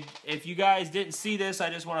 And if you guys didn't see this, I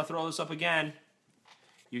just want to throw this up again.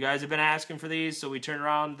 You guys have been asking for these, so we turn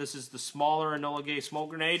around. This is the smaller Enola Gay smoke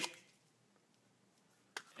grenade.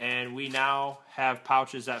 And we now have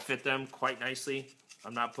pouches that fit them quite nicely.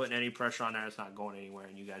 I'm not putting any pressure on that. It's not going anywhere,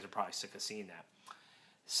 and you guys are probably sick of seeing that.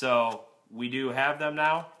 So we do have them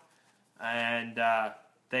now. And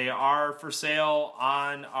they are for sale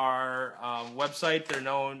on our website. They're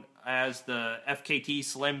known as the FKT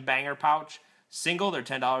Slim Banger Pouch Single. They're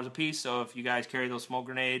 $10 a piece. So if you guys carry those smoke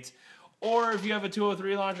grenades, or if you have a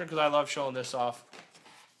 203 launcher, because I love showing this off,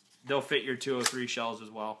 they'll fit your 203 shells as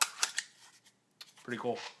well. Pretty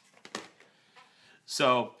cool.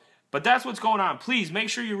 So, but that's what's going on. Please make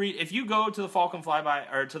sure you read. If you go to the Falcon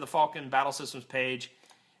Flyby or to the Falcon Battle Systems page,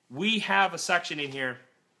 we have a section in here,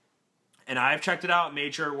 and I've checked it out and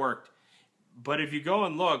made sure it worked. But if you go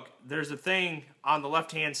and look, there's a thing on the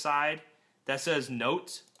left-hand side that says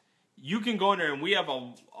notes. You can go in there, and we have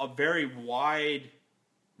a very wide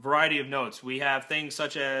variety of notes. We have things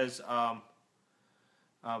such as, I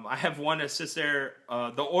have one that sits there,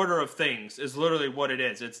 the order of things is literally what it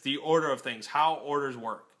is. It's the order of things, how orders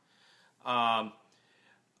work. I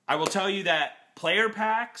will tell you that player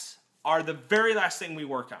packs are the very last thing we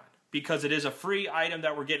work on, because it is a free item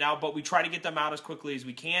that we're getting out, but we try to get them out as quickly as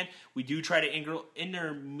we can. We do try to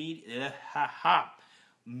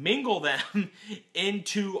mingle them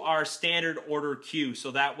into our standard order queue,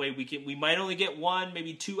 so that way we might only get one,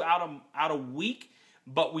 maybe two out a week,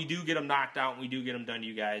 but we do get them knocked out and we do get them done to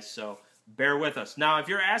you guys, so bear with us. Now, if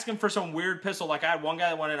you're asking for some weird pistol, like I had one guy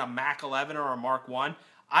that wanted a Mac 11 or a Mark 1,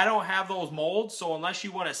 I don't have those molds, so unless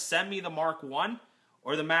you want to send me the Mark 1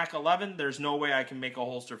 or the Mac 11, there's no way I can make a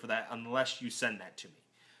holster for that unless you send that to me.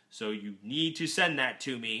 So you need to send that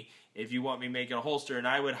to me if you want me to make it a holster, and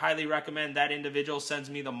I would highly recommend that individual sends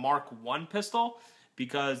me the Mark 1 pistol,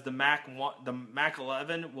 because the Mac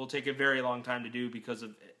 11 will take a very long time to do because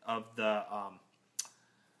of the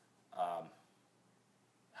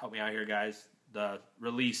help me out here, guys, the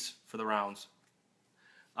release for the rounds.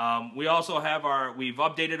 We also have we've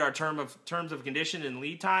updated our terms of condition and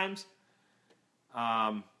lead times.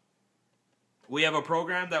 We have a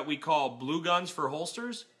program that we call Blue Guns for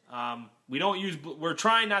holsters. We're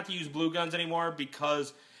trying not to use blue guns anymore,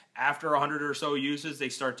 because after 100 or so uses, they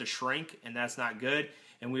start to shrink, and that's not good.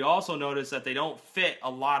 And we also notice that they don't fit a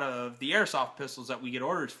lot of the airsoft pistols that we get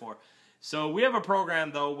orders for. So we have a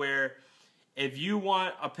program, though, where if you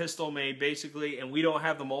want a pistol made, basically, and we don't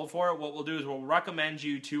have the mold for it, what we'll do is we'll recommend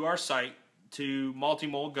you to our site, to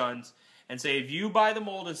Multi-Mold Guns, and say, if you buy the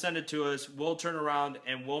mold and send it to us, we'll turn around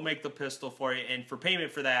and we'll make the pistol for you, and for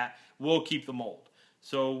payment for that, we'll keep the mold.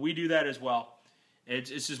 So we do that as well. It's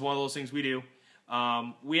just one of those things we do.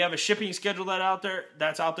 We have a shipping schedule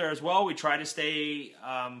that's out there as well. We try to stay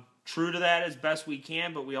true to that as best we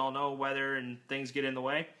can, but we all know weather and things get in the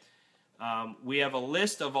way. We have a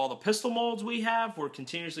list of all the pistol molds we have. We're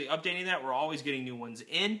continuously updating that. We're always getting new ones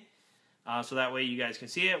in, so that way you guys can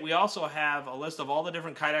see it. We also have a list of all the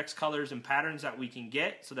different Kydex colors and patterns that we can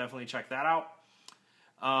get, so definitely check that out.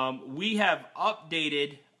 We have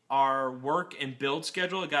updated our work and build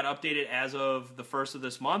schedule. It got updated as of the 1st of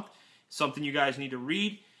this month. Something you guys need to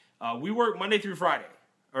read. We work Monday through Friday,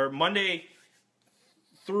 or Monday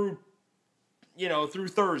through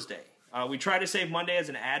Thursday. We try to save Monday as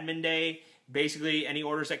an admin day. Basically, any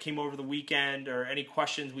orders that came over the weekend or any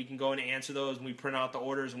questions, we can go and answer those, and we print out the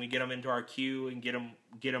orders and we get them into our queue and get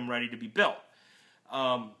them ready to be built.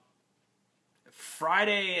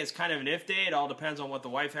 Friday is kind of an if day. It all depends on what the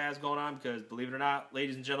wife has going on, because believe it or not,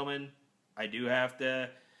 ladies and gentlemen, I do have to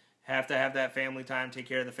have that family time, take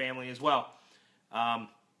care of the family as well.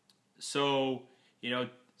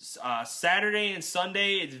 Saturday and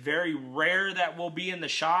Sunday, it's very rare that we'll be in the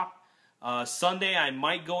shop. Sunday, I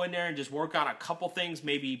might go in there and just work on a couple things,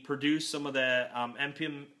 maybe produce some of the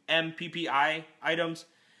MPPI items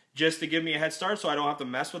just to give me a head start, so I don't have to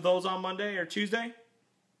mess with those on Monday or Tuesday.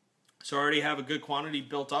 So I already have a good quantity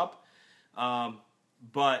built up.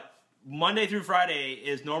 But Monday through Friday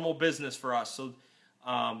is normal business for us. So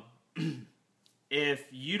if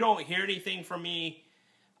you don't hear anything from me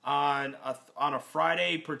on a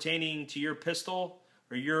Friday pertaining to your pistol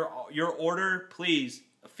or your order, please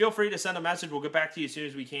feel free to send a message. We'll get back to you as soon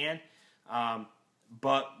as we can.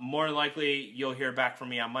 But more than likely, you'll hear back from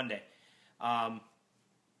me on Monday.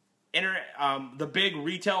 The big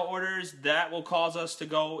retail orders, that will cause us to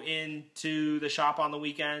go into the shop on the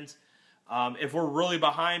weekends. If we're really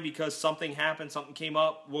behind because something happened, something came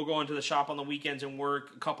up, we'll go into the shop on the weekends and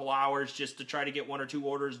work a couple hours just to try to get 1 or 2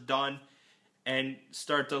 orders done and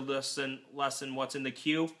start to lessen what's in the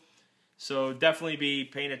queue. So definitely be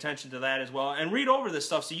paying attention to that as well, and read over this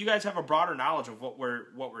stuff so you guys have a broader knowledge of what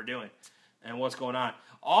we're doing and what's going on.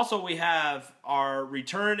 Also, we have our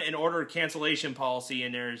return and order cancellation policy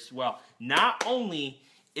in there as well. Not only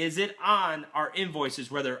is it on our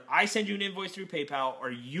invoices, whether I send you an invoice through PayPal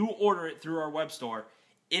or you order it through our web store,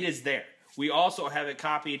 it is there. We also have it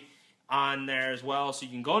copied on there as well, so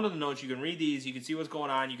you can go into the notes, you can read these, you can see what's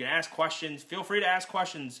going on, you can ask questions. Feel free to ask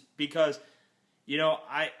questions, because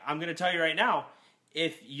I'm going to tell you right now,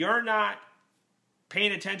 if you're not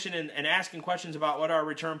paying attention and asking questions about what our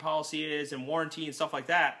return policy is and warranty and stuff like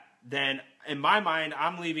that, then in my mind,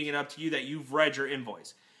 I'm leaving it up to you that you've read your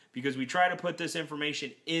invoice. because we try to put this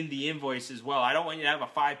information in the invoice as well. I don't want you to have a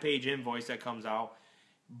 5-page invoice that comes out.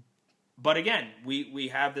 But again, we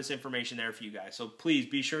have this information there for you guys. So please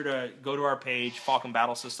be sure to go to our page, Falcon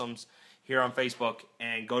Battle Systems, here on Facebook,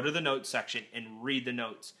 and go to the notes section and read the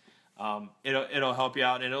notes. It'll help you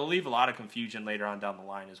out, and it'll leave a lot of confusion later on down the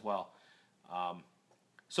line as well.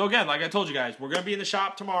 So again, like I told you guys, we're going to be in the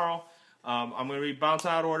shop tomorrow. I'm going to be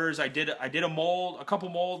bouncing out orders. I did a mold, a couple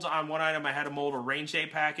molds on one item. I had to mold a range day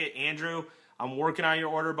packet. Andrew, I'm working on your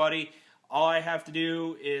order, buddy. All I have to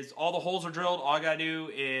do is, all the holes are drilled. All I got to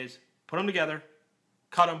do is put them together,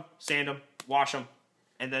 cut them, sand them, wash them,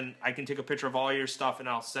 and then I can take a picture of all your stuff and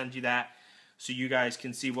I'll send you that so you guys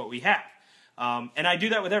can see what we have. And I do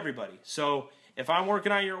that with everybody. So if I'm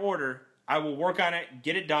working on your order, I will work on it,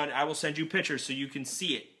 get it done. I will send you pictures so you can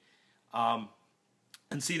see it.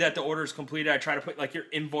 And see that the order is completed. I try to put like your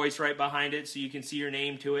invoice right behind it so you can see your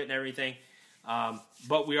name to it and everything.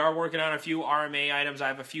 But we are working on a few RMA items. I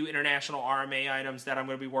have a few international RMA items that I'm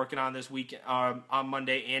going to be working on this week on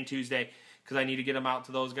Monday and Tuesday because I need to get them out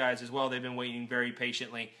to those guys as well. They've been waiting very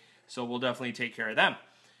patiently, so we'll definitely take care of them.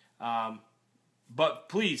 But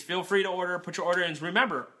please feel free to order, put your order in.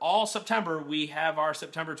 Remember, all September we have our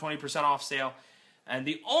September 20% off sale. And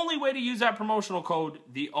the only way to use that promotional code,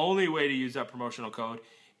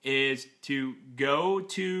 is to go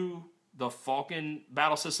to the Falcon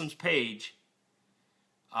Battle Systems page.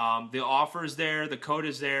 The offer is there. The code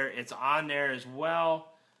is there. It's on there as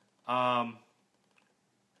well. Let's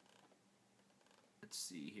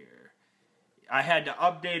see here. I had to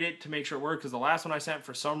update it to make sure it worked because the last one I sent,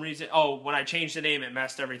 for some reason, when I changed the name, it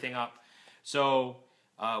messed everything up. So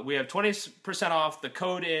we have 20% off. The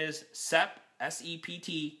code is SEPT.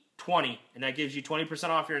 SEPT 20, and that gives you 20%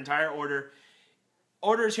 off your entire order.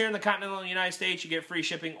 Orders here in the continental United States, you get free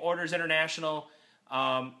shipping. Orders international,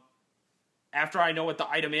 after I know what the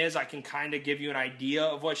item is, I can kind of give you an idea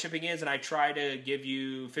of what shipping is, and I try to give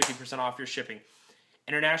you 50% off your shipping.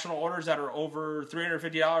 International orders that are over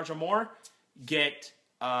 $350 or more get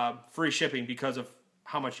free shipping because of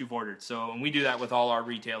how much you've ordered. So, and we do that with all our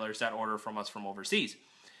retailers that order from us from overseas.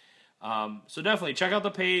 So definitely check out the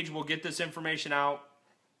page. We'll get this information out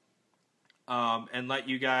and let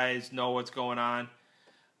you guys know what's going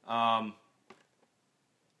on.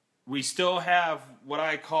 We still have what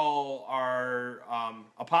I call our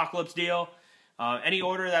apocalypse deal. Any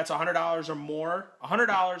order that's $100 or more,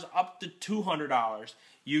 $100 up to $200,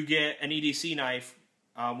 you get an EDC knife.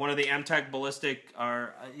 One of the M-Tech ballistic,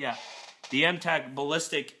 the M-Tech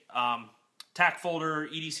ballistic tack folder,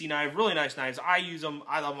 EDC knife, really nice knives. I use them.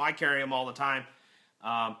 I love them. I carry them all the time.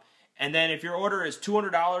 And then if your order is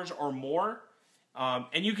 $200 or more,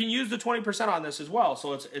 and you can use the 20% on this as well,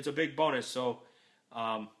 so it's a big bonus. So,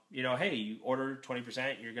 hey, you order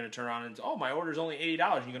 20%, you're going to turn around and say, oh, my order's only $80.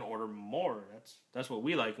 You're going to order more. That's what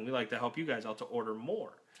we like, and we like to help you guys out to order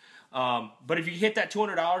more. But if you hit that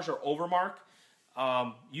 $200 or over mark,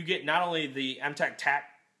 you get not only the M-Tech tack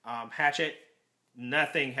hatchet.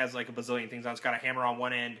 Nothing has like a bazillion things on. It's got a hammer on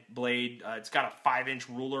one end, blade. It's got a 5-inch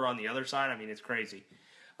ruler on the other side. I mean, it's crazy.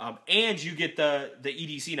 And you get the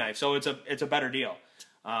EDC knife, so it's a better deal.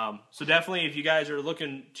 So definitely, if you guys are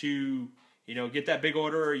looking to get that big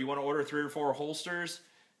order, or you want to order 3 or 4 holsters,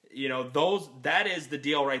 that is the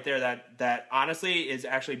deal right there. That honestly is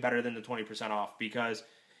actually better than the 20% off, because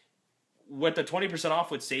what the 20%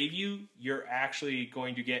 off would save you, you're actually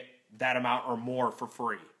going to get that amount or more for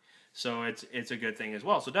free. So it's a good thing as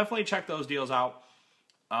well. So definitely check those deals out.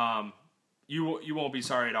 You won't be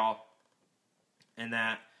sorry at all. And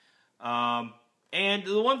that. And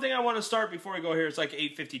the one thing I want to start before we go here, it's like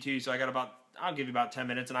 8:52, so I'll give you about 10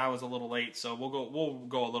 minutes, and I was a little late, so we'll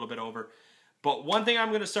go a little bit over. But one thing I'm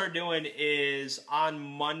going to start doing is on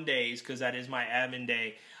Mondays, because that is my admin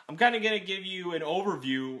day, I'm kind of going to give you an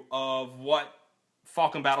overview of what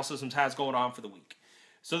Falcon Battle Systems has going on for the week.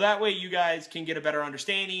 So that way you guys can get a better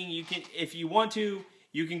understanding. You can, if you want to,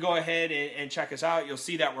 you can go ahead and check us out. You'll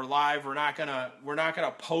see that we're live. We're not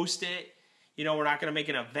gonna post it. We're not gonna make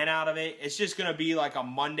an event out of it. It's just gonna be like a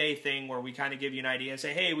Monday thing where we kind of give you an idea and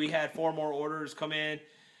say, hey, we had 4 more orders come in.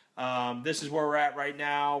 This is where we're at right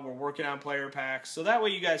now. We're working on player packs. So that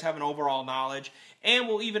way you guys have an overall knowledge. And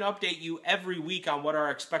we'll even update you every week on what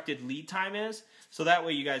our expected lead time is. So that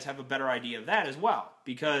way you guys have a better idea of that as well.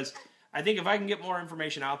 Because I think if I can get more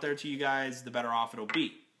information out there to you guys, the better off it'll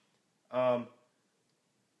be.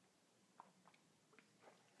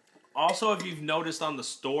 Also, if you've noticed on the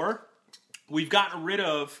store, we've gotten rid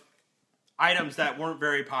of items that weren't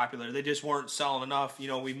very popular. They just weren't selling enough.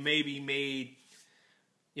 We maybe made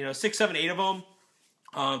 6, 7, 8 of them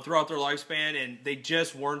throughout their lifespan, and they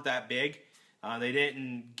just weren't that big. They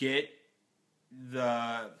didn't get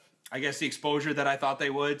the exposure that I thought they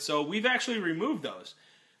would. So we've actually removed those.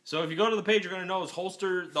 So if you go to the page, you're going to notice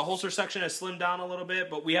the holster section has slimmed down a little bit,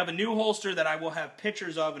 but we have a new holster that I will have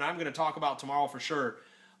pictures of, and I'm going to talk about tomorrow for sure.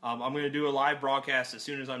 I'm going to do a live broadcast as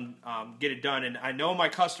soon as I'm get it done. And I know my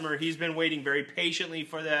customer, he's been waiting very patiently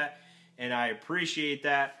for that, and I appreciate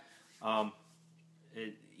that.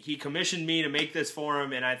 He commissioned me to make this for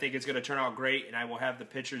him, and I think it's going to turn out great, and I will have the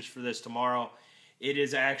pictures for this tomorrow. It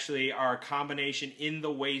is actually our combination in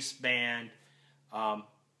the waistband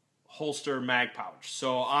holster mag pouch.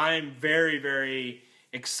 So I'm very, very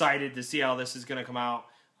excited to see how this is going to come out,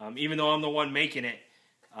 even though I'm the one making it.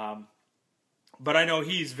 But I know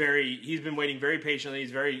he's been waiting very patiently.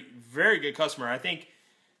 He's very, very good customer. I think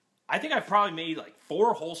I've probably made like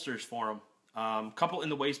 4 holsters for him. Couple in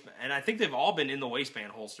the waistband, and I think they've all been in the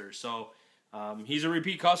waistband holsters. So he's a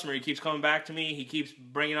repeat customer. He keeps coming back to me. He keeps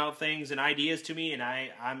bringing out things and ideas to me, and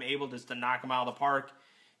I'm able just to knock them out of the park,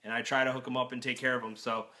 and I try to hook them up and take care of them.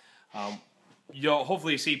 So you'll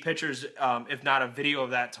hopefully see pictures, if not a video of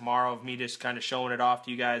that tomorrow, of me just kind of showing it off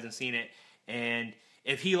to you guys and seeing it. And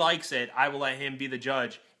if he likes it, I will let him be the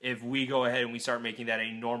judge if we go ahead and we start making that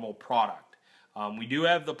a normal product. We do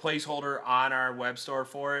have the placeholder on our web store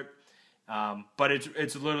for it. But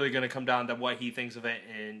it's literally going to come down to what he thinks of it,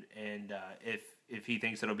 and if he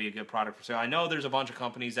thinks it'll be a good product for sale. I know there's a bunch of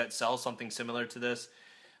companies that sell something similar to this,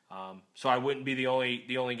 so I wouldn't be the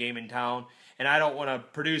only game in town. And I don't want to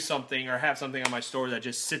produce something or have something on my store that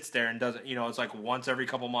just sits there and doesn't. It's like once every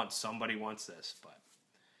couple months somebody wants this. But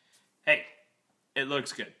hey, it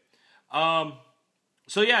looks good.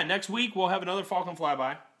 So yeah, next week we'll have another Falcon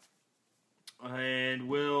Flyby, and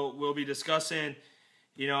we'll be discussing.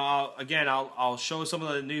 I'll show some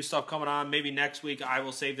of the new stuff coming on. Maybe next week I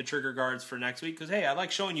will save the trigger guards for next week because, hey, I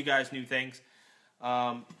like showing you guys new things.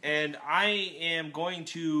 And I am going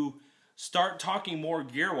to start talking more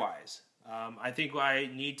gear-wise. I think I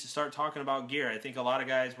need to start talking about gear. I think a lot of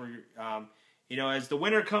guys were, as the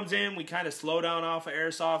winter comes in, we kind of slow down off of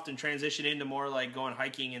airsoft and transition into more like going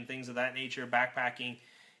hiking and things of that nature, backpacking,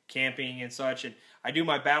 camping and such. And I do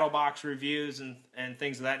my battle box reviews and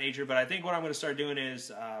things of that nature. But I think what I'm going to start doing is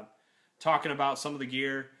talking about some of the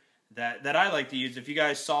gear that I like to use. If you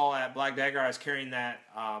guys saw at Black Dagger, I was carrying that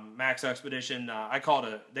Max Expedition. They call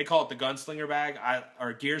it the gunslinger bag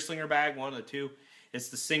or gear slinger bag, one of the two. It's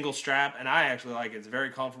the single strap, and I actually like it. It's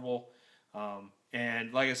very comfortable.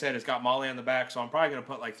 And like I said, it's got Molly on the back, so I'm probably going to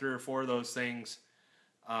put like 3 or 4 of those things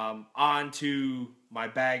onto my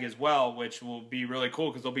bag as well, which will be really cool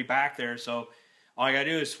because they'll be back there. So all I got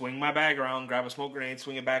to do is swing my bag around, grab a smoke grenade,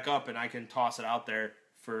 swing it back up, and I can toss it out there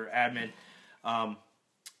for admin.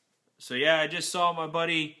 So yeah, I just saw my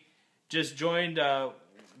buddy just joined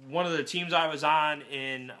one of the teams I was on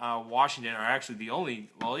in Washington, or actually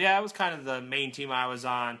it was kind of the main team I was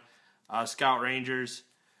on, Scout Rangers.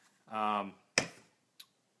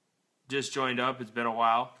 Just joined up. It's been a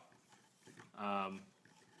while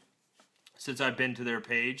since I've been to their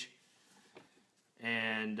page,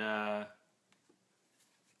 and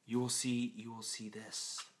you will see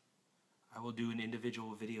this. I will do an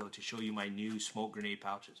individual video to show you my new smoke grenade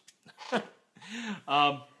pouches.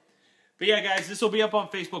 But yeah, guys, this will be up on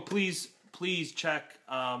Facebook. Please check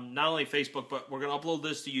not only Facebook, but we're going to upload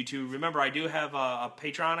this to YouTube. Remember, I do have a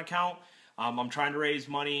Patreon account. I'm trying to raise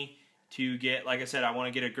money to get, like I said, I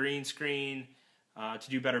want to get a green screen to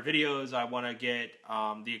do better videos. I want to get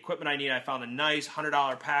the equipment I need. I found a nice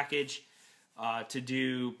 $100 package to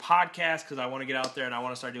do podcasts because I want to get out there and I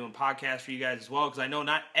want to start doing podcasts for you guys as well, because I know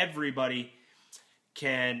not everybody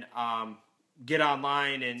can get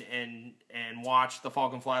online and watch the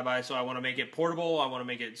Falcon Flyby. So I want to make it portable. I want to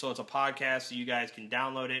make it so it's a podcast so you guys can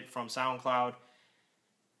download it from SoundCloud.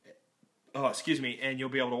 Oh, excuse me, and you'll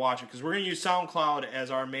be able to watch it because we're going to use SoundCloud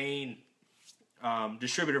as our main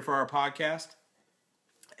distributor for our podcast.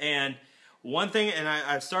 And one thing, and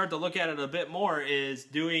I've started to look at it a bit more, is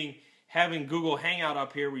having Google Hangout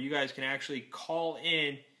up here where you guys can actually call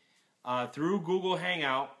in through Google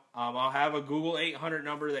Hangout. I'll have a Google 800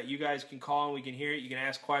 number that you guys can call and we can hear it. You can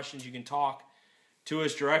ask questions. You can talk to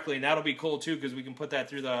us directly, and that'll be cool too because we can put that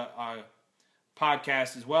through the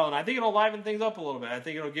podcast as well. And I think it'll liven things up a little bit. I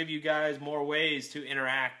think it'll give you guys more ways to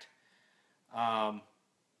interact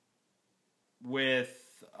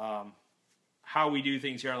with how we do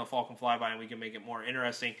things here on the Falcon Flyby, and we can make it more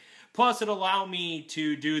interesting. Plus, it'll allow me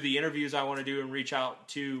to do the interviews I want to do and reach out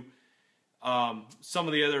to some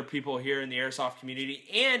of the other people here in the airsoft community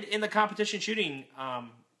and in the competition shooting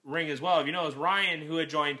ring as well. If you know, it's Ryan who had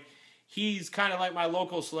joined. He's kind of like my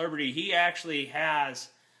local celebrity. He actually has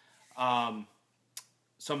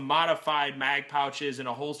some modified mag pouches and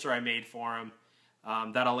a holster I made for him.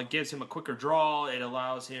 That gives him a quicker draw. It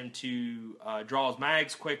allows him to draw his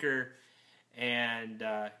mags quicker. And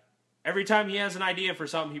every time he has an idea for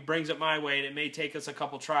something, he brings it my way. And it may take us a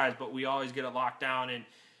couple tries, but we always get it locked down. And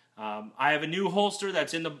I have a new holster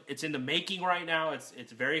that's in the making right now.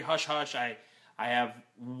 It's very hush hush. I have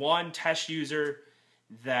one test user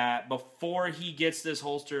that before he gets this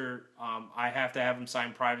holster, I have to have him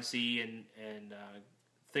sign privacy and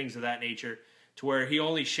things of that nature, to where he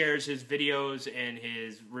only shares his videos and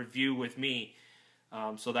his review with me.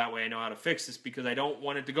 So that way I know how to fix this, because I don't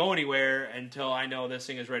want it to go anywhere until I know this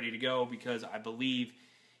thing is ready to go, because I believe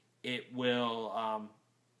it will,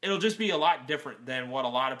 it'll just be a lot different than what a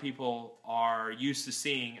lot of people are used to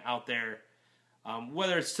seeing out there.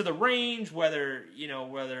 Whether it's to the range, whether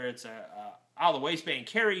it's a out of the waistband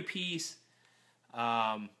carry piece.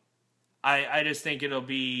 I just think it'll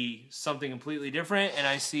be something completely different. And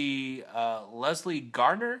I see Leslie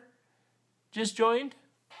Gardner just joined.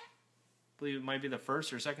 I believe it might be the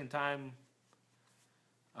first or second time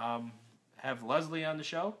have Leslie on the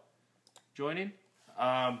show joining.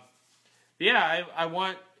 Yeah, I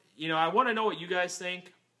want to know what you guys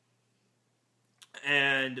think.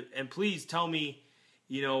 And please tell me,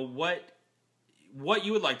 what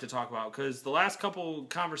you would like to talk about, because the last couple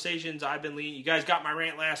conversations I've been leading, you guys got my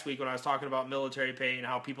rant last week when I was talking about military pay and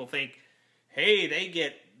how people think, hey, they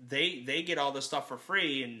get all this stuff for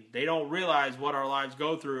free, and they don't realize what our lives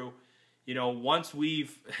go through. Once we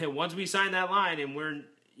sign that line and we're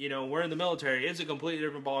in the military, it's a completely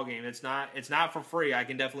different ballgame. It's not for free. I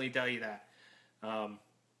can definitely tell you that.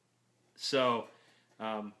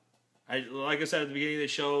 Like I said at the beginning of the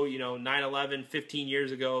show, 9/11, 15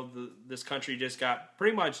 years ago, this country just got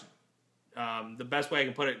pretty much, the best way I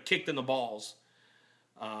can put it, kicked in the balls.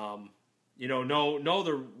 The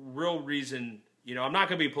real reason, I'm not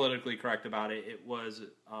going to be politically correct about it. It was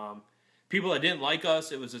people that didn't like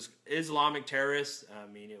us. It was Islamic terrorists. I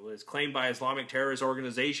mean, it was claimed by Islamic terrorist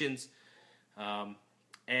organizations. And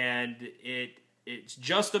it's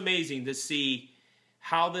just amazing to see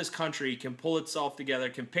how this country can pull itself together,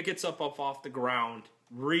 can pick itself up off the ground,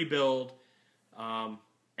 rebuild,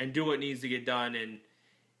 and do what needs to get done. And,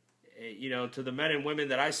 to the men and women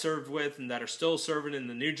that I served with and that are still serving in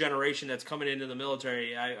the new generation that's coming into the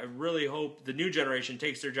military, I really hope the new generation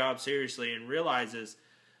takes their job seriously and realizes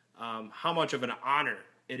how much of an honor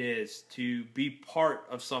it is to be part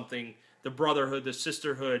of something, the brotherhood, the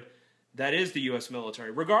sisterhood that is the U.S. military,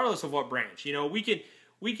 regardless of what branch.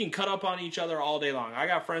 We can cut up on each other all day long. I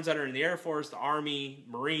got friends that are in the Air Force, the Army,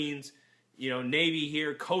 Marines, Navy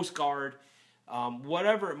here, Coast Guard,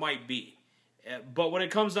 whatever it might be. But when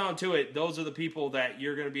it comes down to it, those are the people that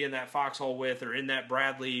you're going to be in that foxhole with, or in that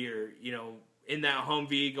Bradley, or, in that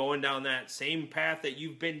Humvee, going down that same path that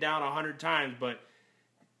you've been down 100 times, but,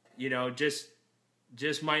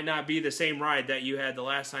 just might not be the same ride that you had the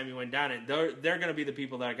last time you went down it. They're going to be the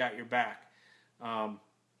people that got your back.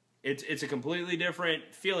 It's a completely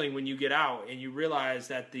different feeling when you get out and you realize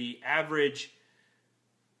that the average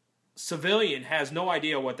civilian has no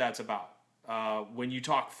idea what that's about. When you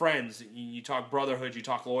talk friends, you talk brotherhood, you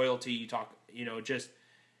talk loyalty, you talk,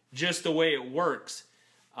 just the way it works.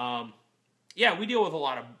 Yeah, we deal with a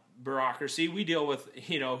lot of bureaucracy. We deal with,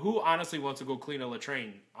 who honestly wants to go clean a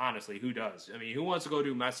latrine? Honestly, who does? I mean, who wants to go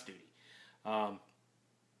do mess duty?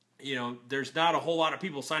 There's not a whole lot of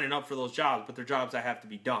people signing up for those jobs, but they're jobs that have to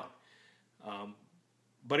be done.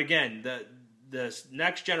 But again, the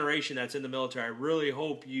next generation that's in the military, I really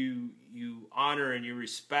hope you honor and you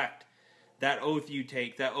respect that oath you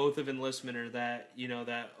take, that oath of enlistment, or that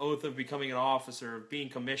oath of becoming an officer, of being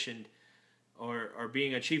commissioned, or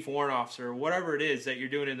being a chief warrant officer, or whatever it is that you're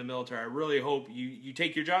doing in the military. I really hope you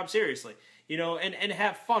take your job seriously, and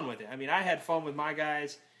have fun with it. I mean, I had fun with my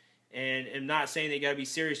guys. And I'm not saying that you got to be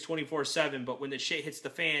serious 24/7, but when the shit hits the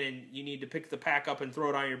fan and you need to pick the pack up and throw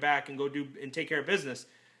it on your back and go do and take care of business,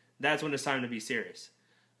 that's when it's time to be serious.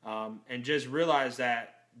 And just realize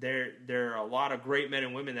that there are a lot of great men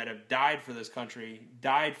and women that have died for this country,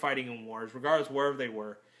 died fighting in wars, regardless of wherever they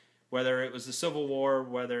were, whether it was the Civil War,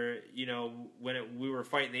 whether when we were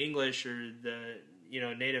fighting the English, or the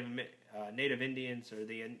Native Indians, or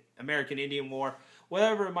the American Indian War,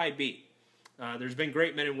 whatever it might be. There's been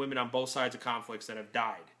great men and women on both sides of conflicts that have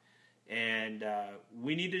died, and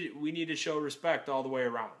we need to show respect all the way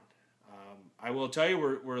around. I will tell you,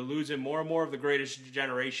 we're losing more and more of the greatest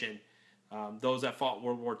generation, those that fought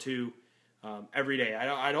World War II, every day.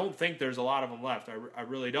 I don't think there's a lot of them left. I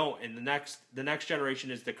really don't. And the next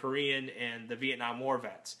generation is the Korean and the Vietnam War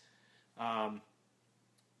vets,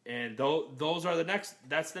 and those are the next.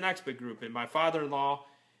 That's the next big group. And my father-in-law,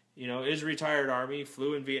 is a retired Army,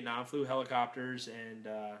 flew in Vietnam, flew helicopters, and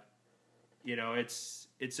it's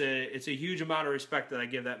a huge amount of respect that I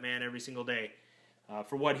give that man every single day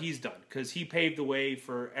for what he's done, because he paved the way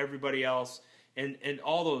for everybody else, and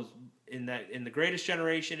all those in the greatest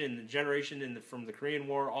generation, in the generation from the Korean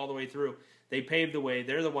War all the way through. They paved the way.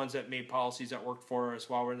 They're the ones that made policies that worked for us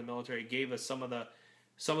while we're in the military, gave us some of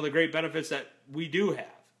the great benefits that we do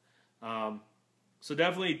have. So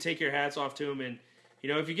definitely take your hats off to them. And,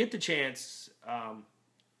 if you get the chance,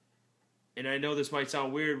 and I know this might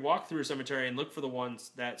sound weird, walk through a cemetery and look for the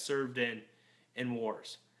ones that served in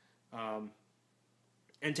wars.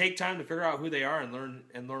 And take time to figure out who they are and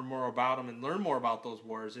learn more about them and learn more about those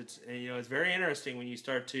wars. It's very interesting when you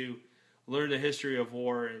start to learn the history of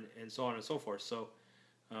war and so on and so forth. So,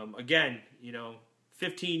 again,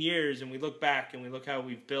 15 years, and we look back and we look how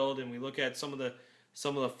we've built, and we look at some of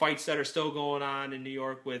the fights that are still going on in New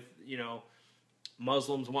York with,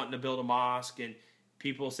 Muslims wanting to build a mosque and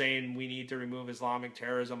people saying we need to remove Islamic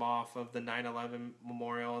terrorism off of the 9/11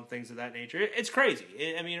 memorial and things of that nature. It's crazy.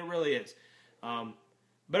 It really is.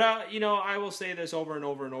 But I will say this over and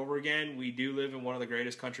over and over again. We do live in one of the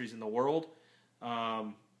greatest countries in the world.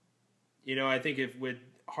 I think if with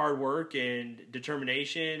hard work and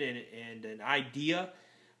determination and an idea,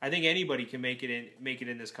 I think anybody can make it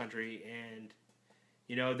in this country. And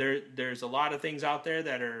there's a lot of things out there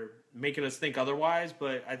that are making us think otherwise.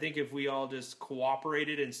 But I think if we all just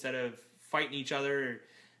cooperated instead of fighting each other,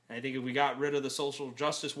 I think if we got rid of the social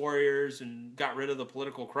justice warriors and got rid of the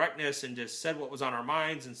political correctness and just said what was on our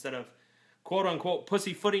minds instead of quote unquote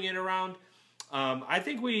pussyfooting it around, I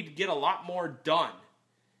think we'd get a lot more done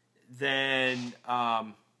than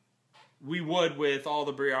we would with all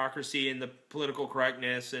the bureaucracy and the political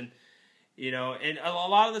correctness. And and a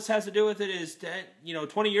lot of this has to do with it is that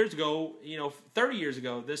 20 years ago, 30 years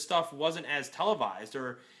ago, this stuff wasn't as televised,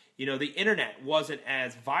 or the internet wasn't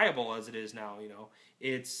as viable as it is now.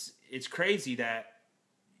 It's crazy that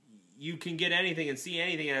you can get anything and see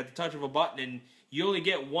anything at the touch of a button, and you only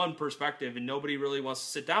get one perspective, and nobody really wants to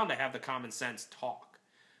sit down to have the common sense talk.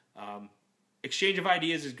 Exchange of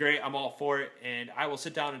ideas is great. I'm all for it, and I will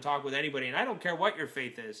sit down and talk with anybody, and I don't care what your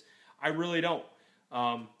faith is. I really don't.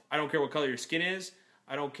 I don't care what color your skin is.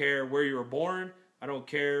 I don't care where you were born. I don't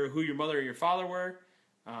care who your mother or your father were.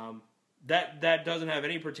 That doesn't have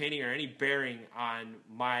any pertaining or any bearing on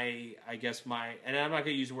and I'm not going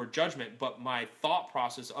to use the word judgment, but my thought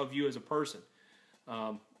process of you as a person.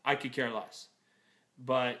 I could care less.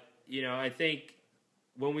 But, I think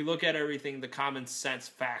when we look at everything, the common sense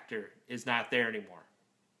factor is not there anymore.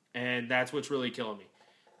 And that's what's really killing me.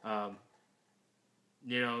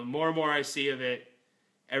 The more and more I see of it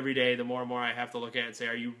every day, the more and more I have to look at it and say,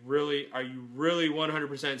 are you really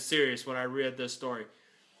 100% serious when I read this story?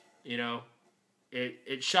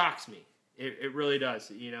 It shocks me. It really does.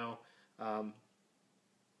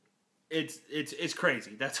 It's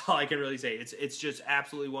crazy. That's all I can really say. It's just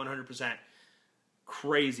absolutely 100%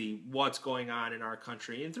 crazy what's going on in our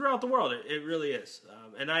country and throughout the world. It really is.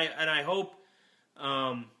 And I hope,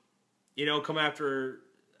 come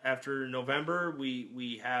after November,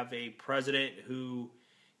 we have a president who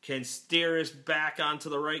can steer us back onto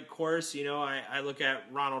the right course. I look at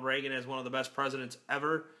Ronald Reagan as one of the best presidents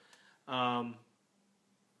ever. And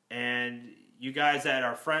you guys that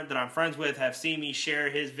I'm friends with have seen me share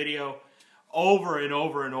his video over and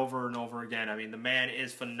over and over and over again. I mean, the man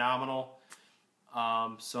is phenomenal.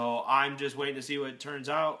 So I'm just waiting to see what turns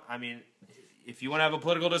out. I mean, if you want to have a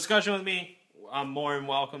political discussion with me, I'm more than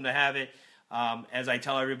welcome to have it. As I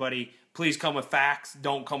tell everybody, please come with facts.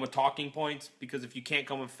 Don't come with talking points, because if you can't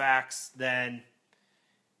come with facts, then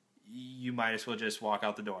you might as well just walk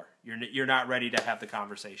out the door. You're not ready to have the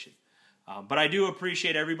conversation. But I do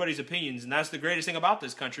appreciate everybody's opinions, and that's the greatest thing about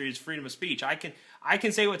this country is freedom of speech. I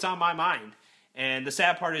can say what's on my mind. And the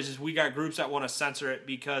sad part is we got groups that want to censor it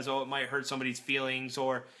because, it might hurt somebody's feelings,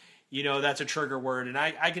 or, that's a trigger word. And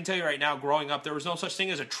I can tell you right now, growing up, there was no such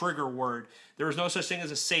thing as a trigger word. There was no such thing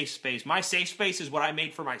as a safe space. My safe space is what I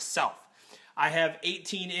made for myself. I have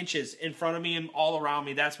 18 inches in front of me and all around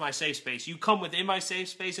me. That's my safe space. You come within my safe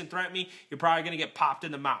space and threaten me, you're probably going to get popped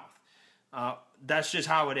in the mouth. That's just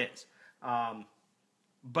how it is.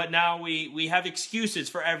 But now we have excuses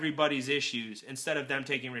for everybody's issues instead of them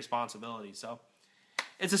taking responsibility. So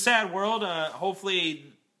it's a sad world.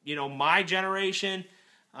 Hopefully, my generation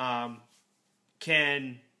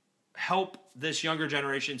can help this younger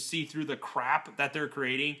generation see through the crap that they're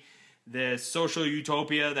creating, the social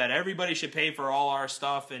utopia that everybody should pay for all our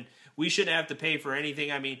stuff and we shouldn't have to pay for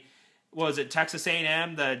anything. I mean, was it Texas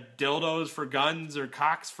A&M, the dildos for guns or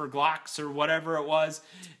cocks for Glocks or whatever it was.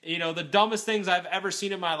 You know, the dumbest things I've ever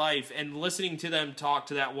seen in my life, and listening to them talk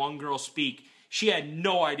to that one girl speak, she had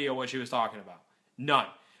no idea what she was talking about. None.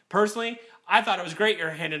 Personally, I thought it was great you're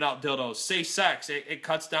handing out dildos. Safe sex. It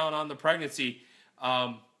cuts down on the pregnancy,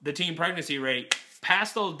 the teen pregnancy rate.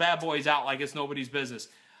 Pass those bad boys out like it's nobody's business.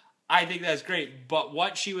 I think that's great, but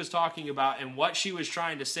what she was talking about and what she was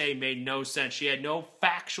trying to say made no sense. She had no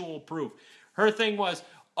factual proof. Her thing was,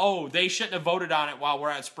 oh, they shouldn't have voted on it while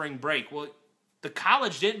we're at spring break. Well, the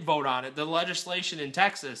college didn't vote on it. The legislation in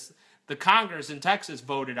Texas, the Congress in Texas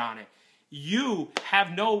voted on it. You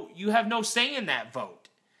have no say in that vote.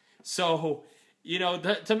 So, you know,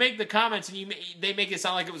 to make the comments, and they make it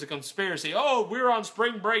sound like it was a conspiracy. Oh, we were on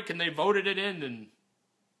spring break and they voted it in, and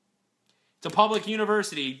it's a public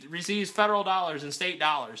university, receives federal dollars and state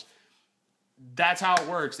dollars. That's how it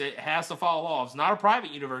works. It has to follow law. It's not a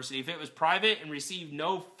private university. If it was private and received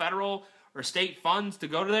no federal or state funds to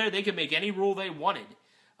go to there, they could make any rule they wanted.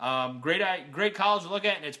 Great college to look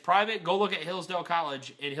at, and it's private. Go look at Hillsdale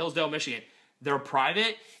College in Hillsdale, Michigan. They're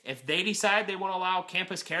private. If they decide they want to allow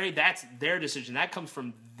campus carry, that's their decision. That comes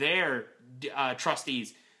from their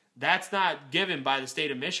trustees. That's not given by the state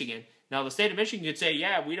of Michigan. Now, the state of Michigan could say,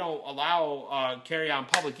 yeah, we don't allow carry on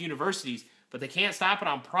public universities, but they can't stop it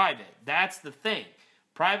on private. That's the thing.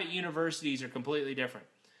 Private universities are completely different.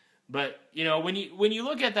 But, you know, when you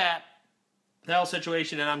look at that whole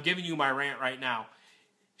situation, and I'm giving you my rant right now,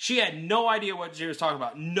 she had no idea what she was talking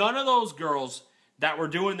about. None of those girls that were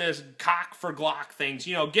doing this cock for Glock things,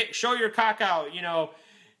 you know, show your cock out, you know,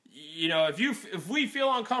 if we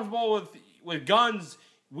feel uncomfortable with guns,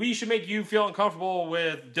 we should make you feel uncomfortable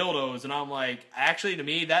with dildos. And I'm like, actually, to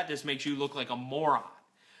me, that just makes you look like a moron.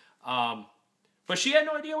 But she had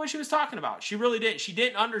no idea what she was talking about. She really didn't. She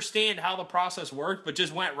didn't understand how the process worked, but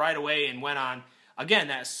just went right away and went on, again,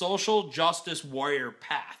 that social justice warrior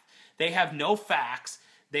path. They have no facts.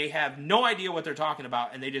 They have no idea what they're talking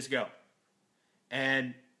about, and they just go.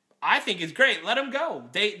 And I think it's great. Let them go.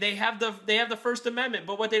 They have the First Amendment,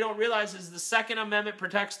 but what they don't realize is the Second Amendment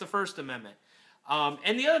protects the First Amendment.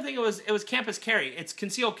 And the other thing, it was campus carry. It's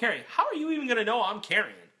concealed carry. How are you even going to know I'm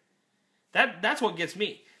carrying? That's what gets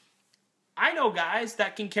me. I know guys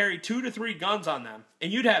that can carry 2 to 3 guns on them,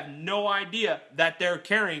 and you'd have no idea that they're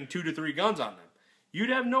carrying 2 to 3 guns on them. You'd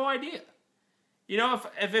have no idea. You know,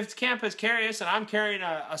 if it's campus carry and I'm carrying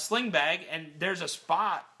a sling bag and there's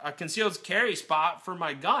a concealed carry spot for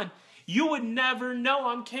my gun, you would never know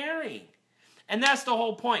I'm carrying. And that's the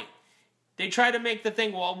whole point. They try to make the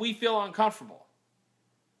thing, well, we feel uncomfortable.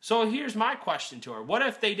 So here's my question to her. What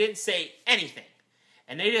if they didn't say anything?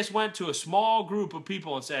 And they just went to a small group of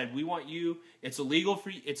people and said, we want you, it's illegal for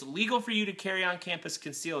you to carry on campus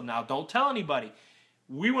concealed. Now, don't tell anybody.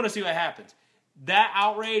 We want to see what happens. That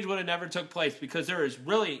outrage would have never took place, because there is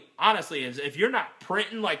really, honestly, if you're not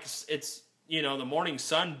printing like it's, you know, the morning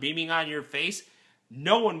sun beaming on your face,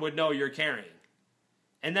 no one would know you're carrying.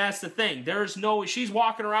 And that's the thing. She's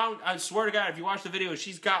walking around, I swear to God, if you watch the video,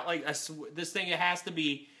 she's got like this thing, it has to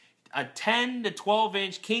be a 10 to 12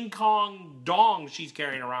 inch King Kong dong she's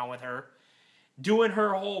carrying around with her, doing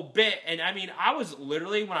her whole bit. And I mean, I was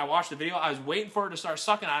literally, when I watched the video, I was waiting for her to start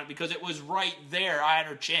sucking on it because it was right there at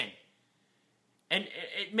her chin. And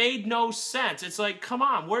it made no sense. It's like, come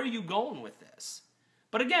on, where are you going with this?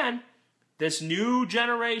 But again, this new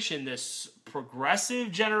generation, this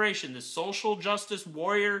progressive generation, this social justice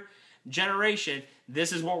warrior generation,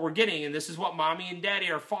 this is what we're getting, and this is what mommy and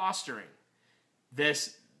daddy are fostering.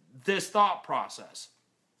 This thought process.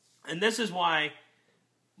 And this is why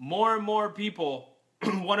more and more people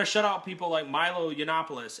want to shut out people like Milo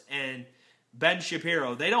Yiannopoulos and Ben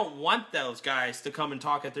Shapiro. They don't want those guys to come and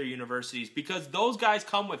talk at their universities, because those guys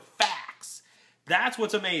come with facts. That's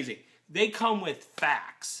what's amazing. They come with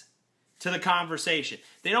facts to the conversation.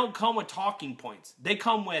 They don't come with talking points. They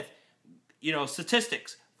come with, you know,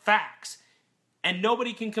 statistics, facts, and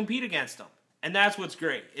nobody can compete against them. And that's what's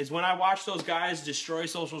great, is when I watch those guys destroy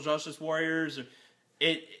social justice warriors,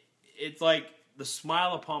 it's like the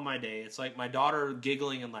smile upon my day. It's like my daughter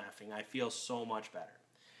giggling and laughing. I feel so much better.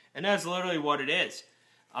 And that's literally what it is.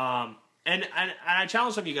 And I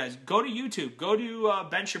challenge some of you guys, go to YouTube. Go to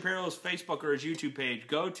Ben Shapiro's Facebook or his YouTube page.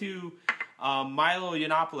 Go to Milo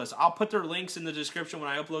Yiannopoulos. I'll put their links in the description when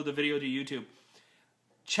I upload the video to YouTube.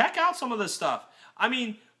 Check out some of this stuff. I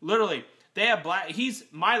mean, literally, they have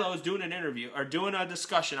Milo's doing an interview or doing a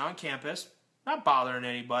discussion on campus, not bothering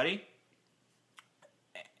anybody.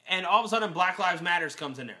 And all of a sudden, Black Lives Matters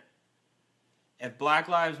comes in there. If Black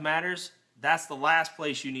Lives Matters, that's the last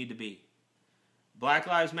place you need to be. Black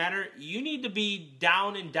Lives Matter, you need to be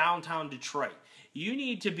down in downtown Detroit. You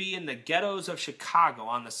need to be in the ghettos of Chicago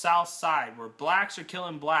on the south side where blacks are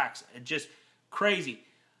killing blacks. It's just crazy.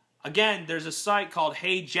 Again, there's a site called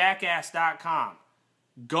HeyJackass.com.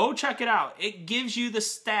 Go check it out. It gives you the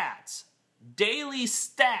stats, daily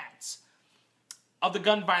stats of the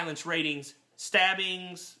gun violence ratings,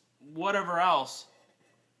 stabbings, whatever else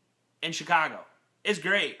in Chicago. It's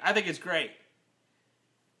great. I think it's great.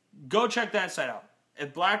 Go check that site out.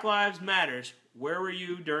 If Black Lives Matters, where were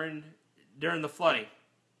you during the flooding?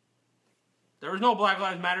 There was no Black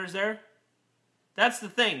Lives Matters there. That's the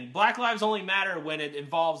thing. Black lives only matter when it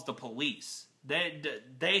involves the police.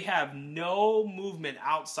 They have no movement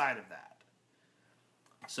outside of that.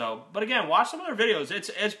 So, but again, watch some of their videos.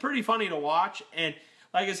 It's pretty funny to watch. And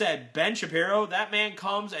like I said, Ben Shapiro, that man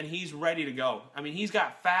comes and he's ready to go. I mean, he's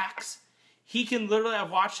got facts. He can literally,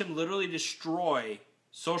 I've watched him literally destroy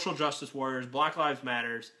social justice warriors, Black Lives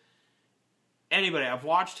Matters, anybody. I've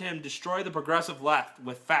watched him destroy the progressive left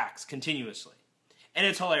with facts continuously. And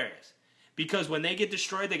it's hilarious. Because when they get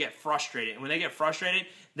destroyed, they get frustrated. And when they get frustrated,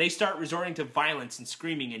 they start resorting to violence and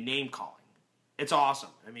screaming and name-calling. It's awesome.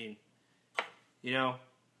 I mean, you know,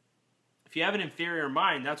 if you have an inferior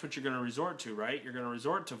mind, that's what you're going to resort to, right? You're going to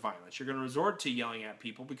resort to violence. You're going to resort to yelling at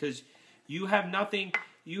people because you have nothing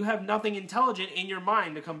intelligent in your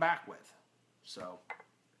mind to come back with. So,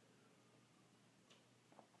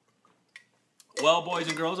 well, boys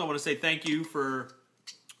and girls, I want to say thank you for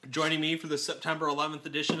joining me for the September 11th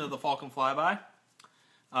edition of the Falcon Flyby.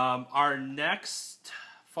 Our next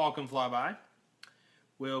Falcon Flyby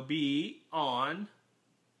will be on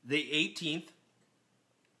the 18th.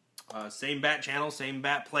 Same bat channel, same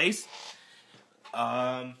bat place.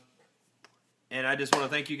 And I just want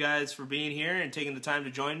to thank you guys for being here and taking the time to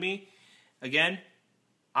join me. Again,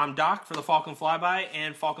 I'm Doc for the Falcon Flyby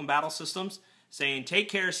and Falcon Battle Systems saying take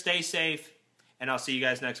care, stay safe, and I'll see you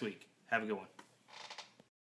guys next week. Have a good one.